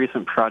that on a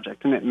recent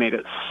project, and it made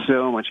it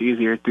so much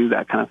easier to do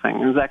that kind of thing.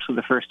 It was actually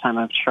the first time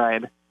I've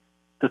tried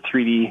the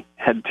 3D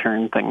head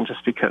turn thing,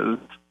 just because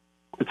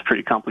it's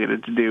pretty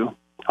complicated to do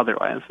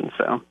otherwise. And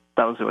so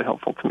that was really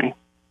helpful to me.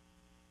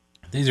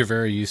 These are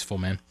very useful,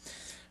 man.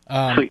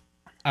 Sweet.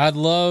 I'd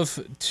love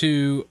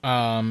to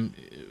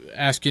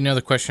ask you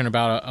another question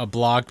about a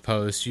blog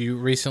post. You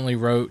recently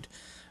wrote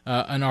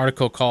an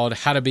article called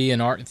How to Be an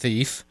Art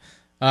Thief.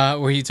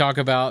 where you talk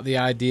about the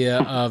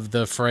idea of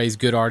the phrase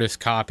 "good artists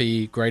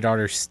copy, great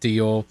artists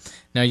steal."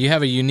 Now, you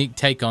have a unique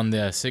take on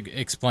this.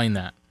 Explain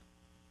that.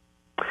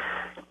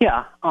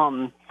 Yeah.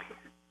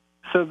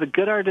 So the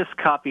good artists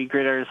copy,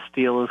 great artists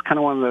steal is kind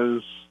of one of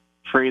those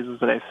phrases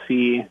that I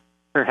see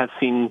or have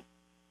seen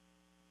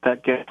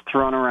that get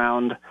thrown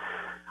around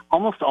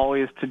almost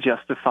always to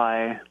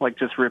justify like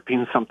just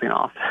ripping something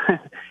off.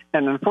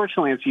 And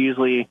unfortunately,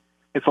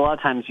 it's a lot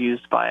of times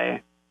used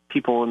by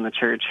people in the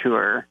church who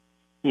are,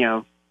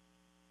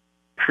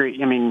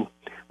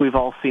 we've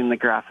all seen the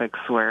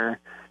graphics where,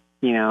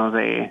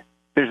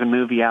 there's a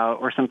movie out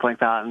or something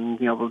like that, and,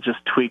 they'll just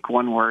tweak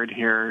one word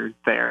here or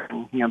there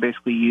and,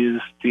 basically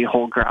use the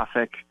whole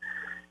graphic,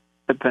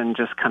 but then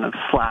just kind of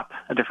slap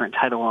a different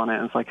title on it.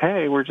 And it's like,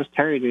 hey, we're just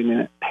parodying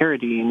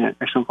it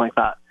or something like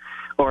that.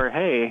 Or,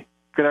 hey,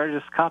 good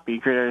artists copy,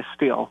 great artists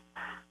steal.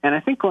 And I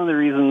think one of the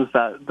reasons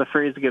that the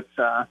phrase gets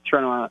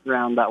thrown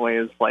around that way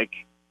is, like,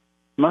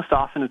 most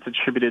often it's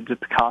attributed to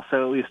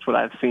Picasso, at least what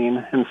I've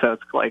seen. And so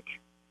it's like,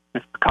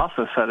 if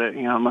Picasso said it,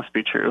 it must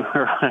be true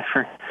or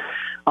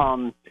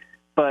whatever.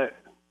 But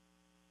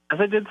as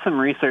I did some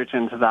research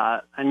into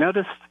that, I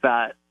noticed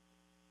that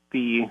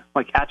the,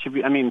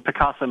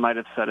 Picasso might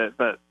have said it,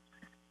 but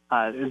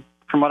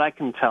from what I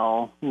can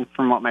tell,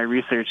 from what my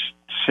research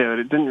showed,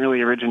 it didn't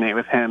really originate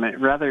with him. It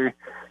rather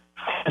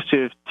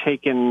seems to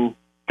have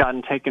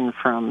gotten taken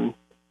from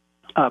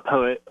a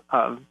poet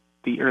of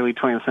the early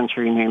 20th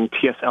century named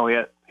T.S.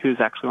 Eliot, who's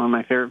actually one of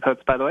my favorite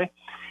poets, by the way.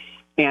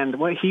 And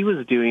what he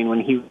was doing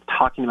when he was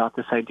talking about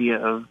this idea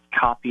of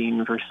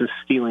copying versus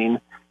stealing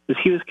is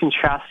he was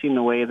contrasting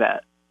the way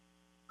that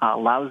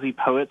lousy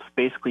poets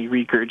basically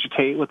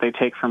regurgitate what they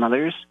take from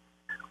others,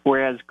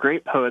 whereas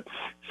great poets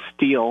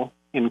steal,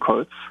 in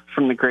quotes,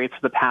 from the greats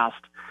of the past.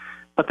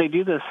 But they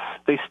do this,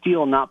 they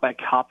steal not by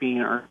copying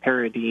or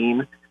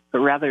parodying, but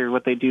rather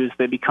what they do is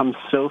they become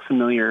so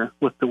familiar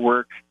with the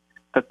work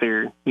that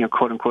they're,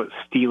 quote-unquote,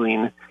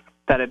 stealing,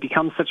 that it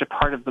becomes such a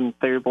part of them that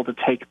they're able to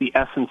take the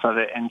essence of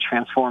it and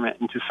transform it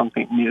into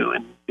something new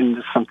and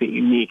into something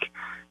unique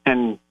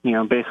and,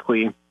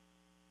 basically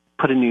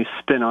put a new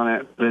spin on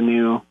it,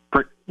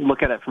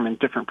 look at it from a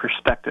different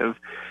perspective,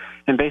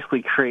 and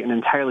basically create an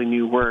entirely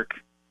new work,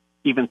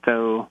 even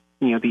though,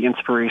 the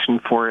inspiration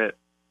for it,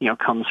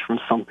 comes from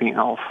something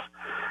else.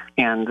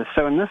 And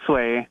so in this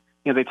way,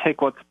 they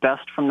take what's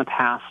best from the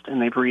past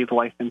and they breathe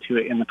life into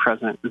it in the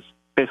present is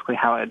basically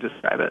how I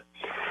describe it.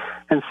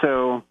 And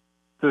so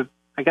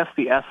I guess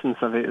the essence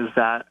of it is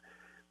that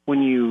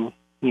when you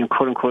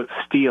quote unquote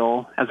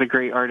steal as a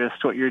great artist,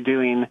 what you're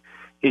doing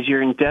is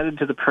you're indebted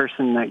to the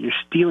person that you're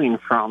stealing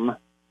from,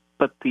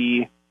 but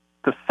the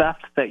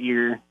theft that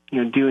you're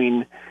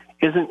doing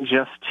isn't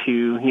just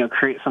to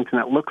create something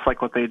that looks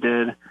like what they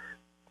did,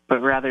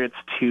 but rather it's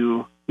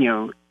to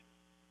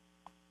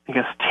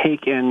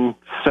take in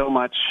so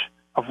much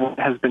of what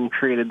has been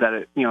created that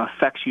it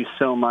affects you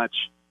so much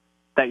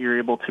that you're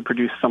able to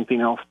produce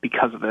something else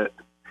because of it,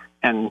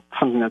 and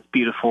something that's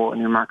beautiful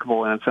and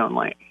remarkable in its own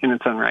right.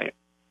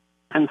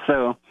 And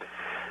so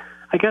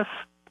I guess,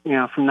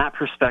 from that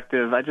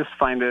perspective, I just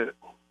find it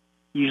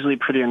usually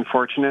pretty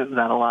unfortunate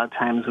that a lot of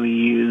times we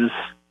use,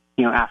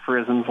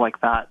 aphorisms like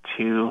that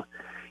to,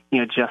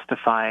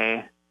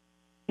 justify,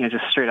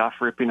 just straight off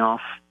ripping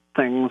off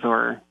things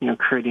or,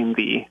 creating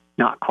the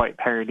not quite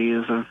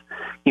parodies of,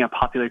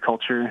 popular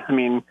culture. I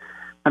mean,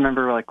 I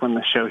remember like when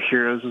the show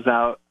Heroes was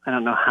out, I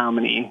don't know how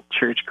many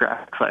church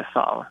graphics I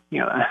saw,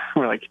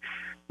 were like,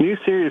 new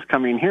series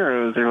coming,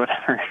 Heroes or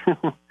whatever.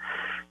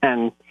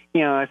 And,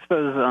 I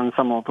suppose on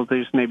some level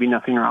there's maybe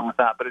nothing wrong with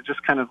that, but it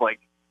just kind of like,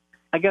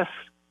 I guess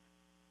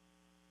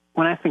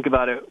when I think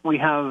about it, we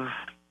have,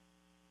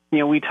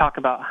 we talk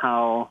about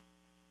how,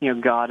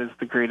 God is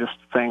the greatest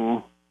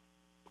thing,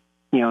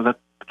 that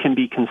can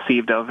be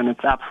conceived of, and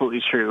it's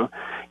absolutely true.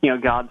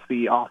 God's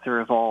the author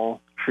of all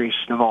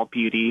creation, of all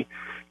beauty,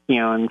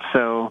 and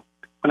so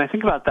when I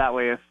think about it that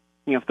way,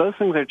 if those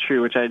things are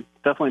true, which I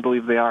definitely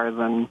believe they are,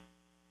 then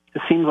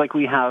it seems like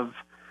we have,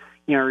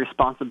 a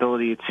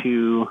responsibility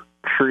to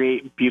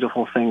create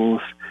beautiful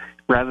things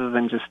rather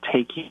than just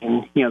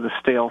taking, the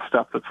stale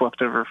stuff that's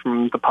left over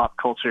from the pop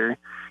culture,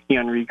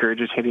 and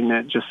regurgitating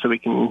it just so we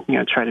can,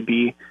 try to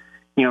be,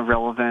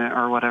 relevant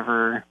or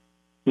whatever,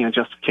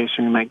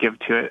 justification we might give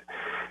to it.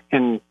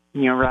 And,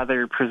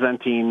 rather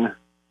presenting,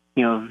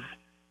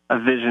 a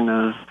vision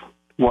of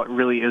what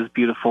really is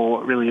beautiful,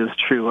 what really is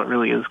true, what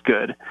really is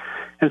good.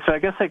 And so I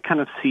guess I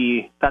kind of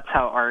see that's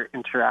how art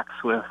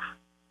interacts with,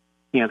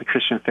 the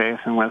Christian faith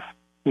and with,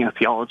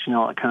 theology and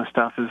all that kind of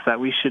stuff, is that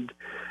we should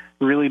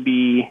really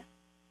be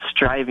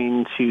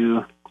striving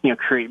to,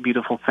 create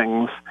beautiful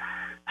things,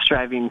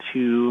 striving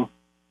to,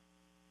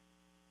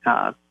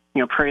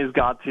 praise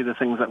God through the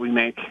things that we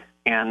make.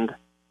 And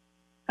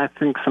I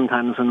think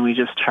sometimes when we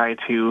just try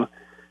to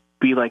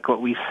be like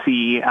what we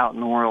see out in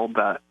the world,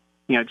 that,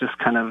 just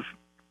kind of,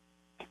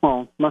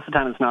 most of the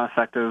time it's not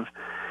effective.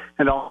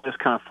 It all just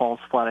kind of falls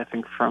flat, I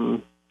think,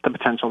 from the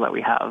potential that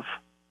we have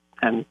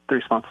and the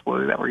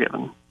responsibility that we're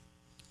given.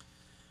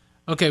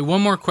 Okay,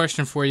 one more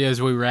question for you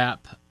as we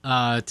wrap.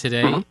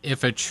 today.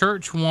 If a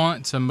church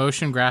wants a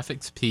motion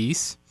graphics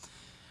piece,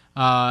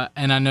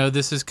 and I know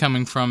this is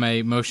coming from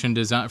a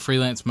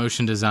freelance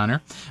motion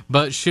designer,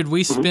 but should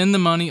we spend the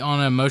money on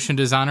a motion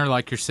designer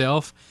like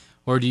yourself,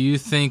 or do you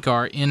think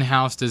our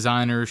in-house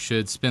designers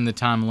should spend the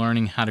time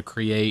learning how to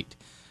create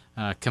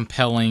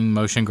compelling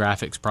motion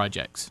graphics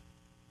projects?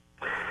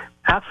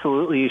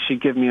 Absolutely, you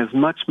should give me as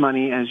much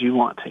money as you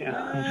want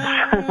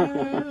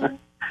to.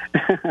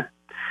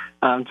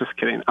 I'm just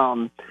kidding.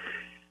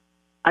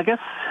 I guess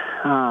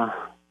a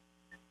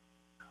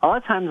lot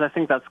of times I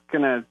think that's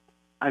gonna.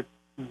 I'd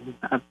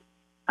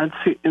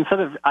see, instead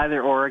of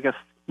either or, I guess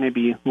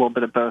maybe a little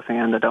bit of both,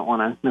 and I don't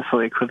want to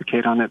necessarily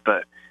equivocate on it,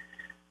 but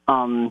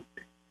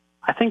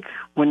I think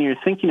when you're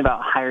thinking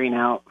about hiring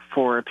out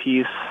for a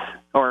piece,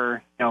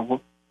 or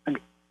or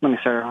when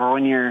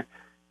you're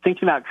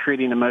thinking about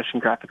creating a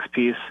motion graphics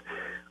piece,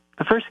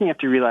 the first thing you have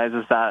to realize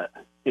is that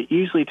it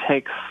usually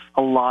takes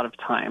a lot of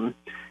time.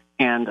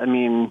 And, I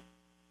mean,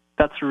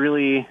 that's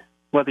really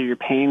whether you're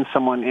paying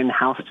someone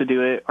in-house to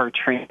do it or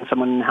training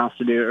someone in-house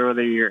to do it, or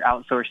whether you're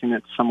outsourcing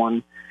it to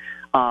someone.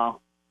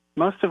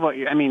 Most of what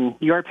you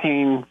are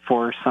paying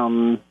for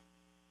some,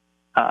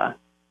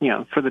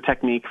 for the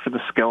technique, for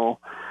the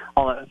skill,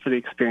 all that, for the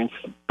experience,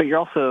 but you're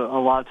also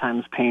a lot of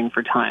times paying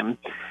for time.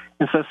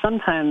 And so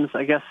sometimes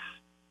I guess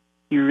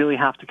you really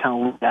have to kind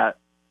of look at,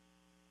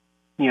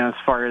 as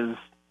far as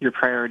your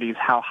priorities,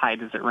 how high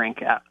does it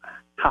rank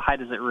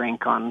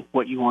on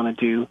what you want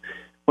to do,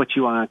 what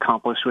you want to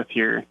accomplish with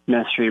your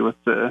ministry, with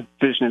the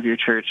vision of your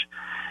church,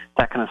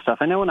 that kind of stuff.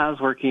 I know when I was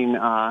working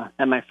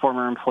at my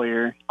former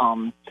employer,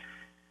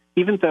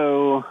 even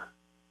though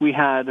we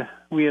had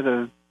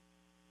a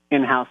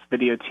in-house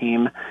video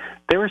team,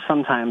 there were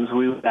sometimes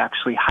we would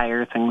actually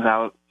hire things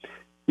out,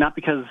 not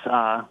because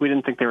we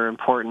didn't think they were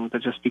important,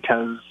 but just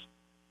because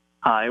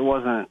it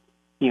wasn't,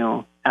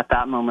 at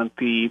that moment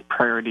the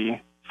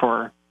priority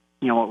for,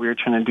 what we were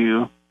trying to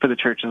do for the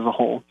church as a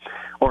whole,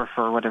 or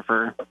for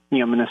whatever,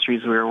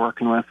 ministries we were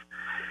working with.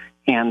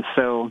 And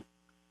so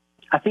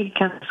I think you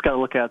kind of just got to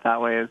look at it that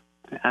way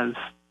as,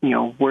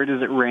 where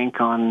does it rank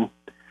on,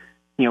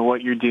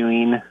 what you're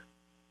doing?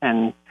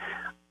 And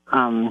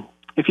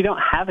if you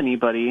don't have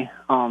anybody,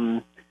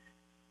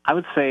 I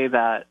would say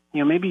that,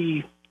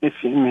 maybe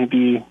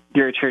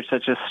you're a church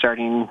that's just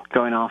going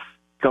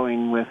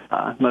with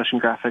motion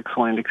graphics,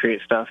 wanting to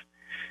create stuff,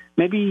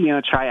 maybe,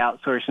 try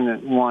outsourcing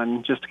it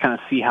just to kind of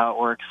see how it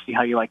works, see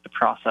how you like the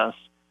process,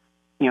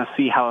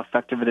 see how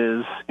effective it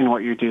is in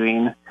what you're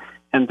doing.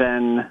 And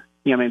then,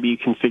 maybe you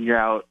can figure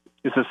out,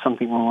 is this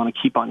something we want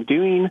to keep on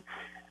doing?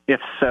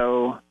 If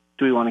so,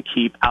 do we want to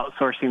keep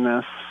outsourcing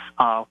this?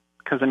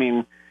 Because,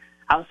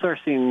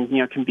 outsourcing,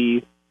 can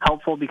be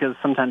helpful because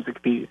sometimes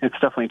it's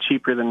definitely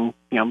cheaper than,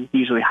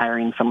 usually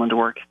hiring someone to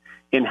work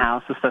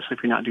in-house, especially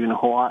if you're not doing a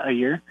whole lot a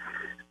year.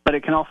 But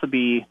it can also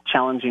be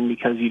challenging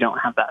because you don't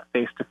have that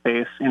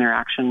face-to-face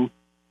interaction,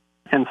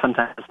 and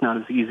sometimes it's not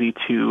as easy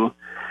to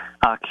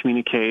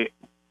communicate,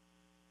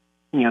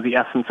 the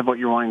essence of what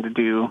you're wanting to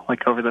do,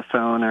 like over the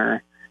phone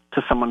or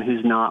to someone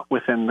who's not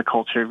within the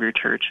culture of your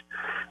church.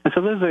 And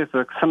so those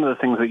are some of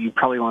the things that you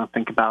probably want to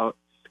think about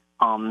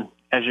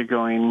as you're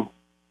going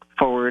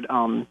forward.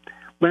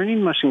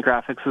 Learning motion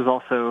graphics is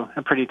also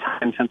a pretty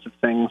time-intensive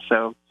thing.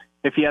 So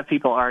if you have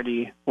people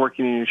already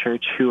working in your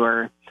church who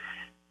are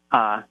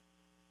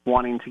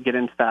wanting to get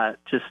into that,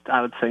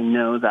 I would say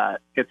know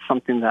that it's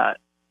something that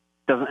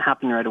doesn't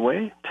happen right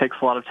away. It takes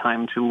a lot of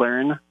time to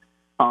learn,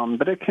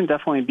 but it can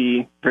definitely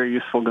be very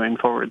useful going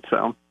forward.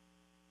 So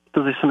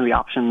those are some of the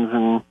options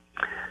and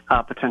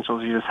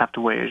potentials you just have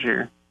to weigh as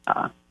you're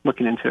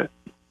looking into it.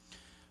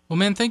 Well,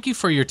 man, thank you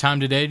for your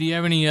time today. Do you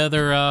have any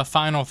other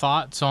final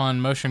thoughts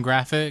on motion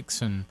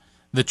graphics and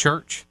the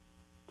church?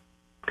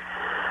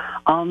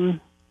 I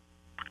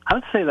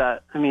would say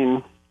that,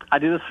 I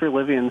do this for a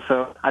living,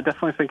 so I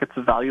definitely think it's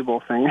a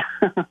valuable thing.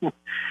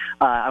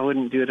 I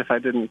wouldn't do it if I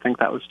didn't think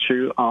that was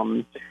true.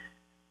 One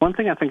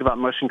thing I think about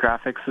motion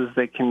graphics is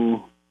they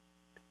can,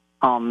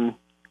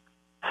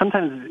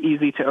 sometimes it's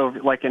easy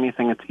to like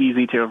anything, it's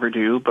easy to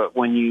overdo, but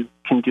when you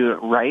can do it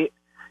right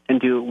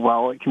and do it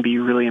well, it can be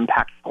really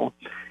impactful.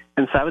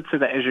 And so I would say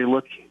that as you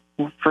look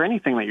for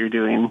anything that you're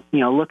doing,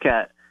 look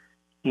at,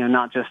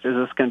 not just, is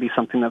this going to be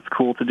something that's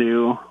cool to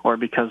do, or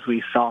because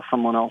we saw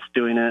someone else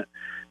doing it,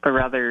 but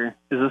rather,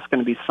 is this going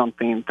to be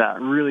something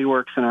that really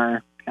works in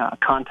our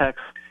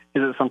context?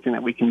 Is it something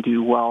that we can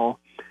do well?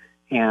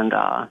 And,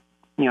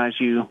 as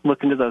you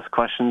look into those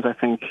questions, I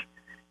think,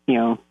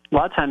 a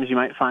lot of times you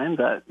might find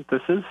that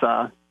this is,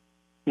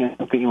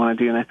 something you want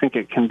to do, and I think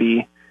it can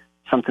be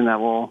something that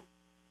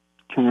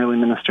can really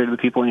minister to the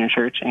people in your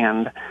church,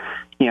 and,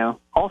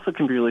 also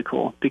can be really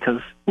cool because,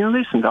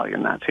 there's some value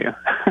in that too.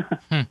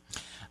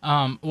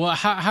 Well,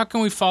 how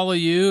can we follow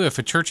you if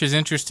a church is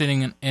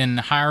interested in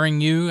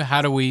hiring you?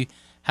 How do we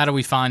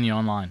find you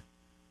online?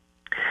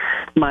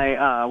 My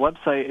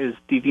website is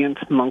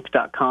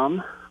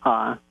deviantmonk.com.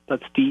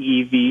 That's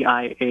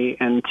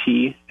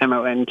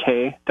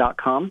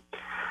deviantmonk.com.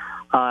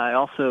 I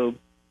also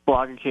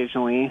blog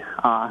occasionally,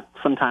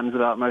 sometimes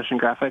about motion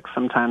graphics,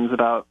 sometimes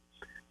about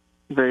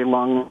very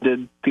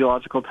long-winded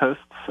theological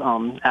posts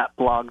at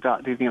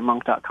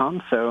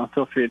blog.deviantmonk.com. So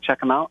feel free to check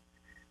them out.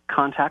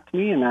 Contact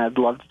me, and I'd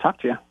love to talk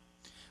to you.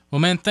 Well,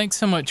 man, thanks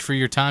so much for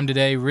your time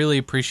today. Really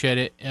appreciate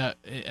it.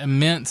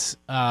 Immense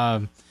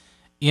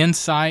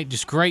insight,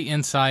 just great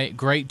insight,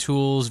 great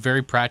tools,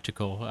 very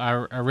practical.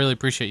 I really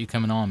appreciate you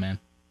coming on, man.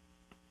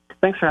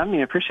 Thanks for having me.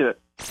 I appreciate it.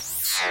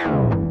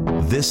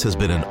 This has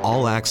been an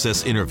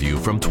all-access interview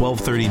from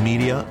 1230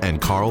 Media and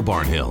Carl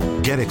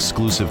Barnhill. Get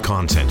exclusive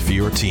content for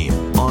your team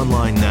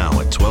online now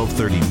at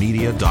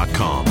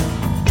 1230media.com.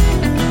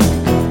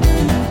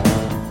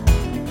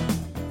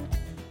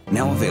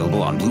 Now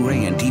available on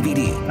Blu-ray and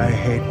DVD. I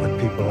hate what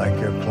people like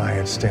your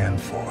client stand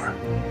for.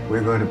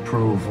 We're going to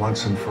prove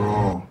once and for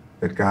all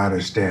that God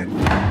is dead.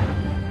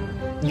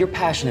 You're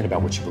passionate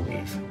about what you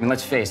believe. I mean,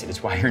 let's face it,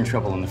 it's why you're in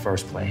trouble in the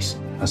first place.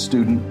 A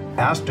student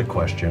asked a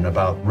question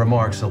about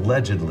remarks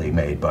allegedly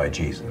made by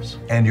Jesus,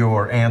 and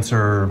your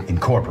answer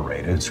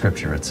incorporated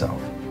Scripture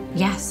itself.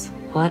 Yes.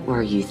 What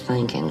were you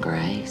thinking,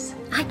 Grace?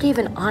 I gave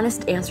an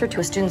honest answer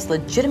to a student's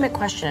legitimate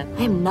question.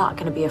 I am not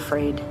going to be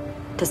afraid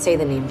to say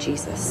the name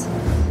Jesus.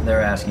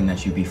 They're asking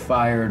that you be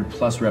fired,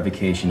 plus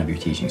revocation of your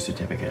teaching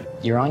certificate.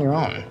 You're on your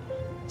own.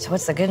 So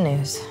what's the good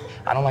news?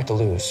 I don't like to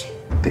lose.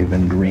 They've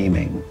been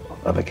dreaming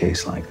of a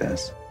case like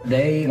this.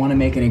 They want to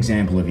make an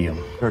example of you.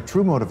 Their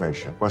true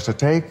motivation was to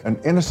take an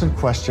innocent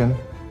question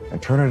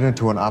and turn it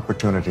into an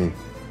opportunity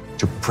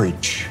to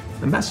preach.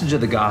 The message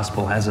of the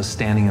gospel has us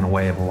standing in the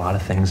way of a lot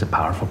of things that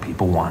powerful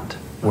people want.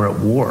 We're at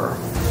war.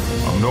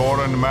 No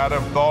order in the matter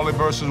of Thorley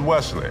versus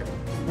Wesley.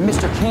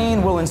 Mr.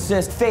 Kane will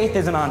insist faith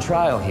isn't on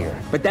trial here,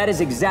 but that is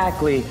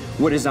exactly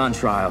what is on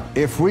trial.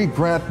 If we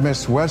grant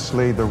Miss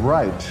Wesley the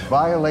right to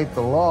violate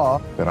the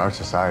law, then our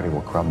society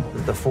will crumble.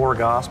 The four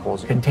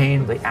gospels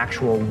contain the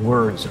actual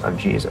words of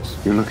Jesus.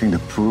 You're looking to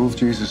prove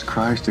Jesus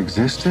Christ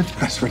existed?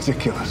 That's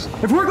ridiculous.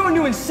 If we're going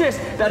to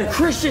insist that a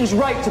Christian's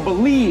right to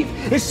believe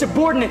is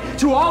subordinate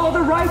to all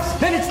other rights,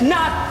 then it's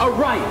not a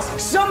right.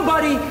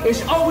 Somebody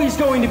is always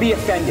going to be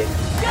offended.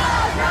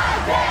 God's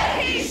not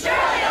dead, he's surely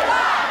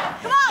alive!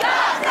 Come on!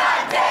 God's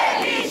not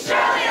dead, he's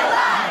surely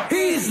alive!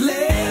 He's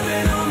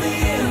living on the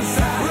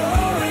inside,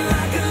 roaring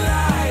like a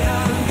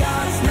lion.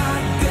 God's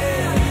not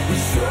dead,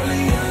 he's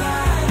surely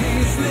alive.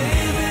 He's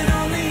living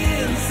on the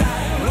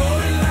inside,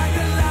 roaring like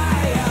a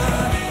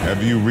lion.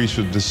 Have you reached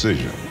a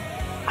decision?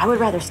 I would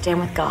rather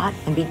stand with God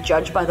and be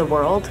judged by the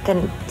world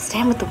than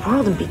stand with the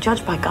world and be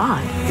judged by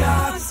God.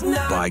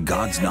 Buy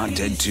God's Not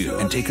Dead 2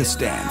 and take a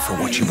stand for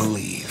what you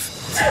believe.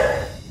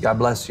 God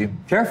bless you.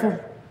 Careful,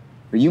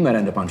 or you might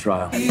end up on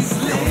trial.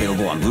 Now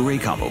available on Blu-ray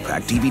Combo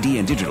Pack, DVD,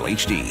 and Digital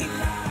HD.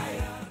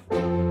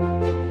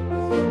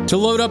 To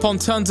load up on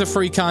tons of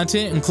free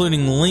content,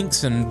 including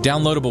links and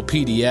downloadable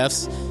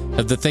PDFs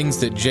of the things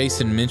that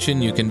Jason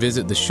mentioned, you can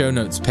visit the show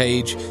notes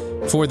page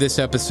for this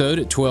episode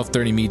at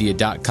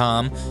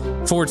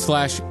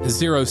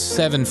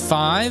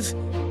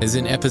 1230media.com/075, as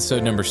in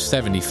episode number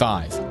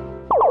 75.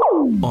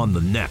 On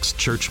the next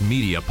Church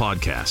Media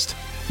Podcast.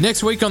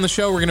 Next week on the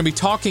show, we're going to be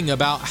talking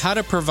about how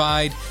to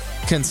provide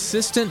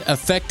consistent,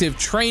 effective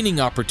training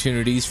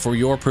opportunities for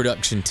your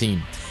production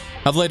team.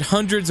 I've led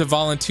hundreds of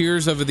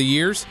volunteers over the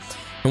years,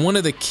 and one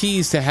of the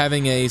keys to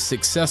having a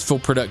successful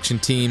production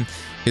team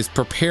is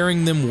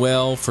preparing them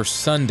well for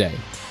Sunday.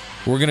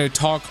 We're going to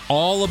talk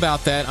all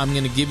about that. I'm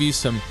going to give you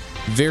some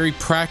very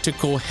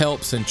practical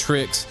helps and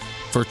tricks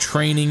for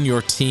training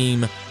your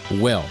team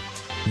well.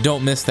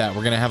 Don't miss that.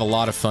 We're going to have a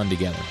lot of fun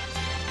together.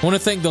 I want to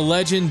thank the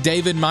legend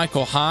David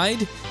Michael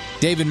Hyde.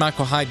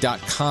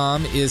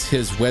 DavidMichaelHyde.com is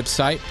his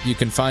website. You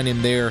can find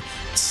him there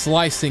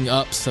slicing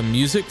up some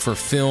music for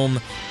film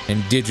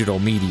and digital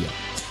media.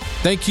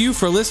 Thank you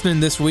for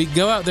listening this week.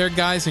 Go out there,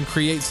 guys, and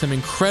create some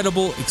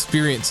incredible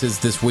experiences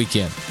this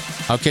weekend.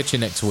 I'll catch you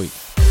next week.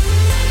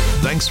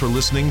 Thanks for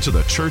listening to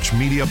the Church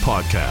Media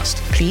Podcast.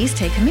 Please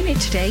take a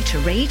minute today to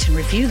rate and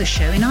review the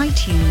show in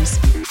iTunes.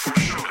 For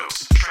show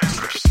notes,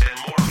 transcripts, and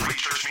more free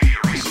Church Media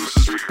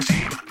resources for your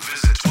team,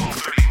 visit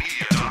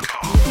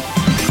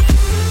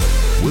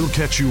 1230media.com. We'll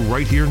catch you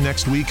right here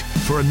next week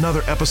for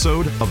another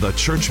episode of the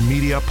Church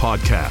Media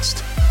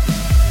Podcast.